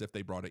taxes if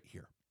they brought it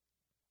here.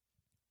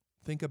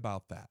 Think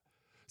about that.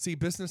 See,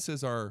 businesses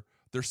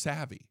they're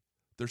savvy,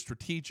 they're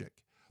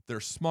strategic,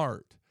 they're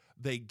smart,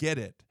 they get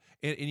it,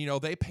 and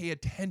they pay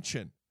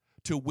attention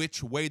to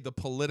which way the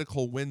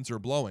political winds are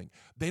blowing.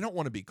 They don't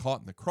want to be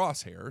caught in the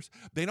crosshairs.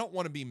 They don't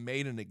want to be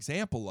made an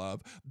example of.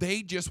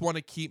 They just want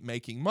to keep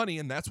making money,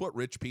 and that's what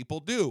rich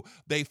people do.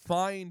 They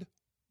find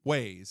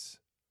ways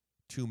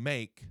to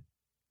make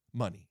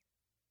money.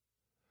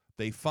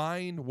 They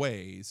find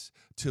ways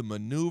to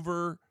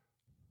maneuver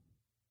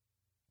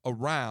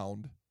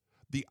around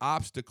the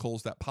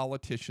obstacles that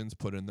politicians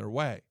put in their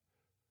way.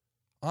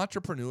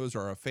 Entrepreneurs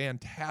are a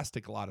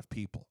fantastic lot of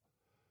people.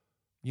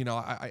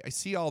 I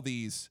see all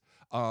these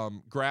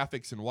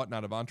graphics and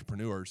whatnot of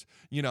entrepreneurs.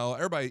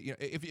 Everybody,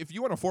 if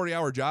you want a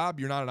 40-hour job,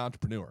 you're not an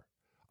entrepreneur.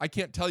 I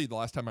can't tell you the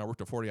last time I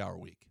worked a 40-hour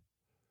week.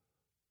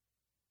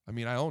 I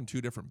mean, I own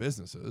 2 different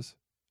businesses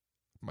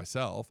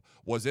myself,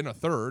 was in a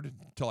third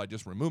until I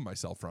just removed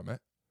myself from it.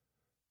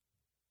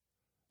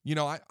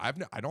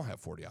 I don't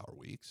have 40-hour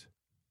weeks.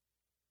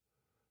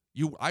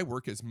 I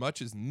work as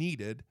much as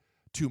needed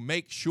to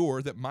make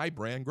sure that my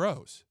brand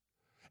grows.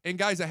 And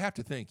guys, I have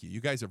to thank you.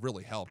 You guys have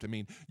really helped. I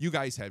mean, you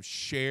guys have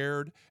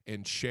shared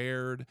and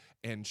shared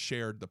and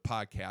shared the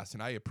podcast,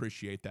 and I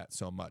appreciate that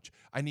so much.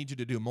 I need you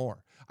to do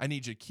more. I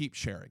need you to keep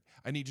sharing.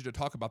 I need you to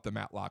talk about the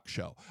Matlock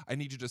Show. I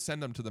need you to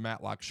send them to the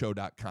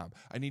matlockshow.com.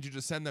 I need you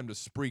to send them to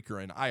Spreaker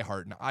and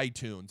iHeart and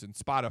iTunes and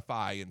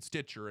Spotify and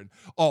Stitcher and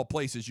all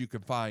places you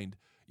can find,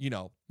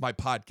 my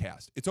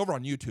podcast. It's over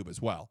on YouTube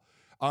as well.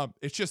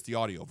 It's just the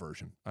audio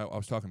version. I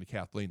was talking to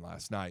Kathleen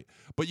last night.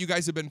 But you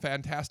guys have been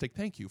fantastic.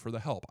 Thank you for the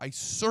help. I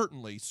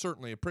certainly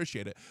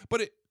appreciate it.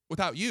 But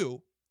without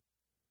you,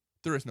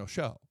 there is no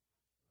show.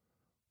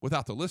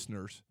 Without the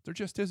listeners, there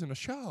just isn't a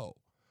show.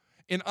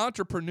 And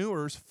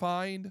entrepreneurs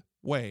find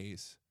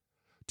ways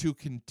to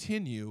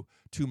continue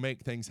to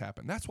make things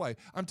happen. That's why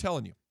I'm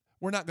telling you,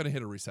 we're not going to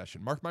hit a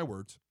recession. Mark my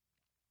words.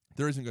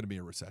 There isn't going to be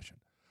a recession.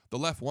 The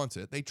left wants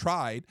it. They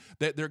tried.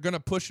 They're going to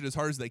push it as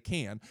hard as they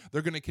can.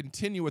 They're going to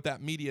continue with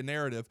that media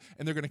narrative,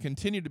 and they're going to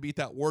continue to beat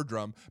that war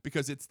drum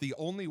because it's the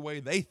only way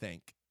they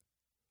think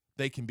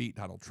they can beat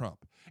Donald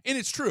Trump. And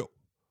it's true.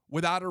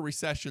 Without a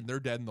recession,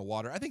 they're dead in the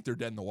water. I think they're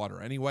dead in the water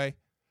anyway.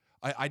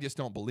 I just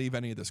don't believe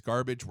any of this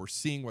garbage. We're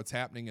seeing what's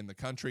happening in the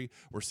country.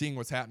 We're seeing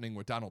what's happening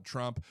with Donald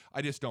Trump.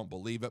 I just don't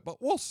believe it, but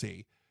we'll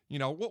see.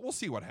 We'll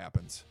see what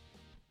happens.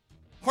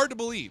 Hard to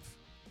believe.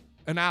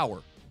 An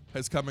hour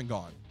has come and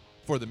gone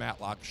for the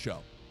Matlock Show.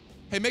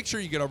 Hey, make sure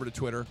you get over to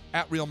Twitter,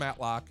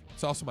 @RealMatlock.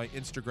 It's also my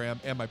Instagram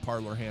and my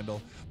Parler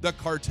handle. The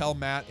Cartel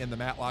Matt and the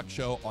Matlock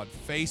Show on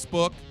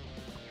Facebook.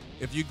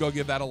 If you go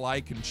give that a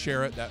like and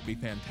share it, that'd be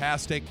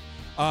fantastic.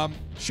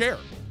 Share.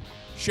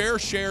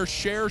 Tomorrow's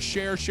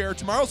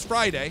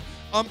Friday.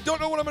 Don't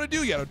know what I'm going to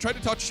do yet. I'm trying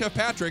to talk to Chef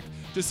Patrick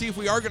to see if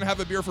we are going to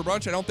have a beer for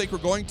brunch. I don't think we're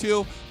going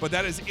to, but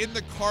that is in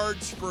the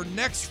cards for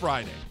next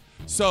Friday.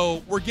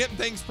 So we're getting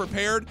things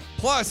prepared.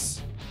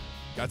 Plus,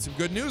 got some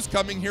good news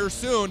coming here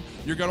soon.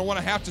 You're going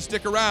to have to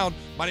stick around.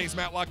 My name's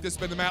Matlock. This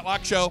has been the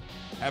Matlock Show.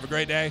 Have a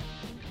great day.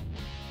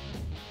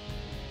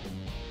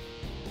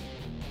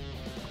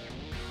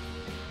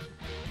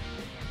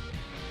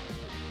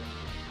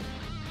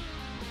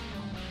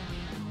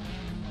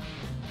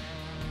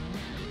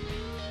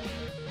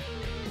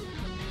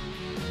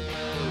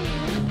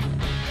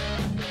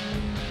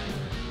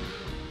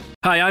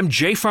 Hi, I'm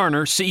Jay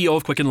Farner, CEO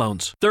of Quicken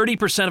Loans.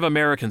 30% of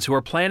Americans who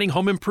are planning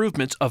home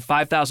improvements of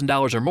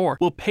 $5,000 or more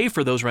will pay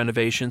for those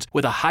renovations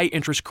with a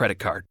high-interest credit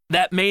card.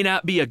 That may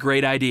not be a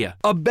great idea.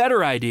 A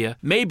better idea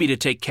may be to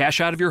take cash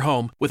out of your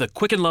home with a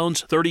Quicken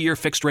Loans 30-year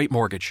fixed-rate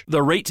mortgage.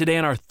 The rate today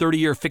on our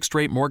 30-year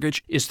fixed-rate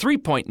mortgage is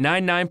 3.99%,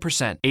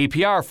 APR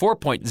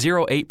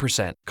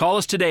 4.08%. Call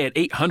us today at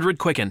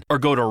 800-QUICKEN or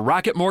go to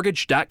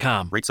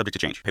rocketmortgage.com. Rate subject to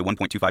change. Pay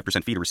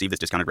 1.25% fee to receive this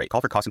discounted rate.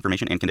 Call for cost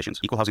information and conditions.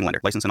 Equal housing lender.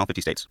 License in all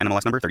 50 states.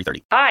 NMLS number 3030.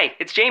 Hi,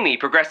 it's Jamie,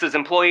 Progressive's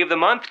Employee of the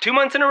Month, 2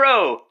 months in a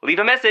row. Leave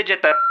a message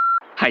at the...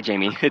 Hi,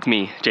 Jamie. It's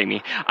me,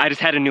 Jamie. I just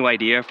had a new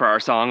idea for our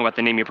song about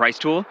the Name Your Price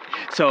tool.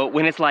 So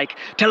when it's like,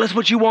 tell us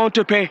what you want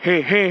to pay,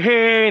 hey, hey,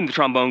 hey, and the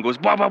trombone goes,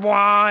 blah, blah,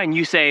 blah, and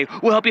you say,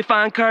 we'll help you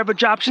find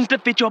coverage options to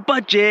fit your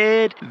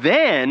budget.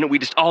 Then we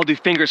just all do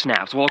finger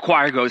snaps while a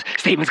choir goes,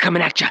 savings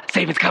coming at ya,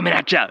 savings coming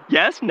at ya.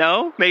 Yes?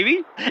 No?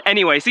 Maybe?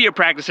 Anyway, see your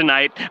practice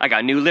tonight. I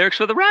got new lyrics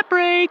for the rap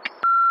break.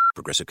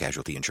 Progressive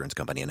Casualty Insurance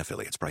Company and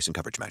Affiliates. Price and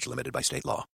coverage match limited by state law.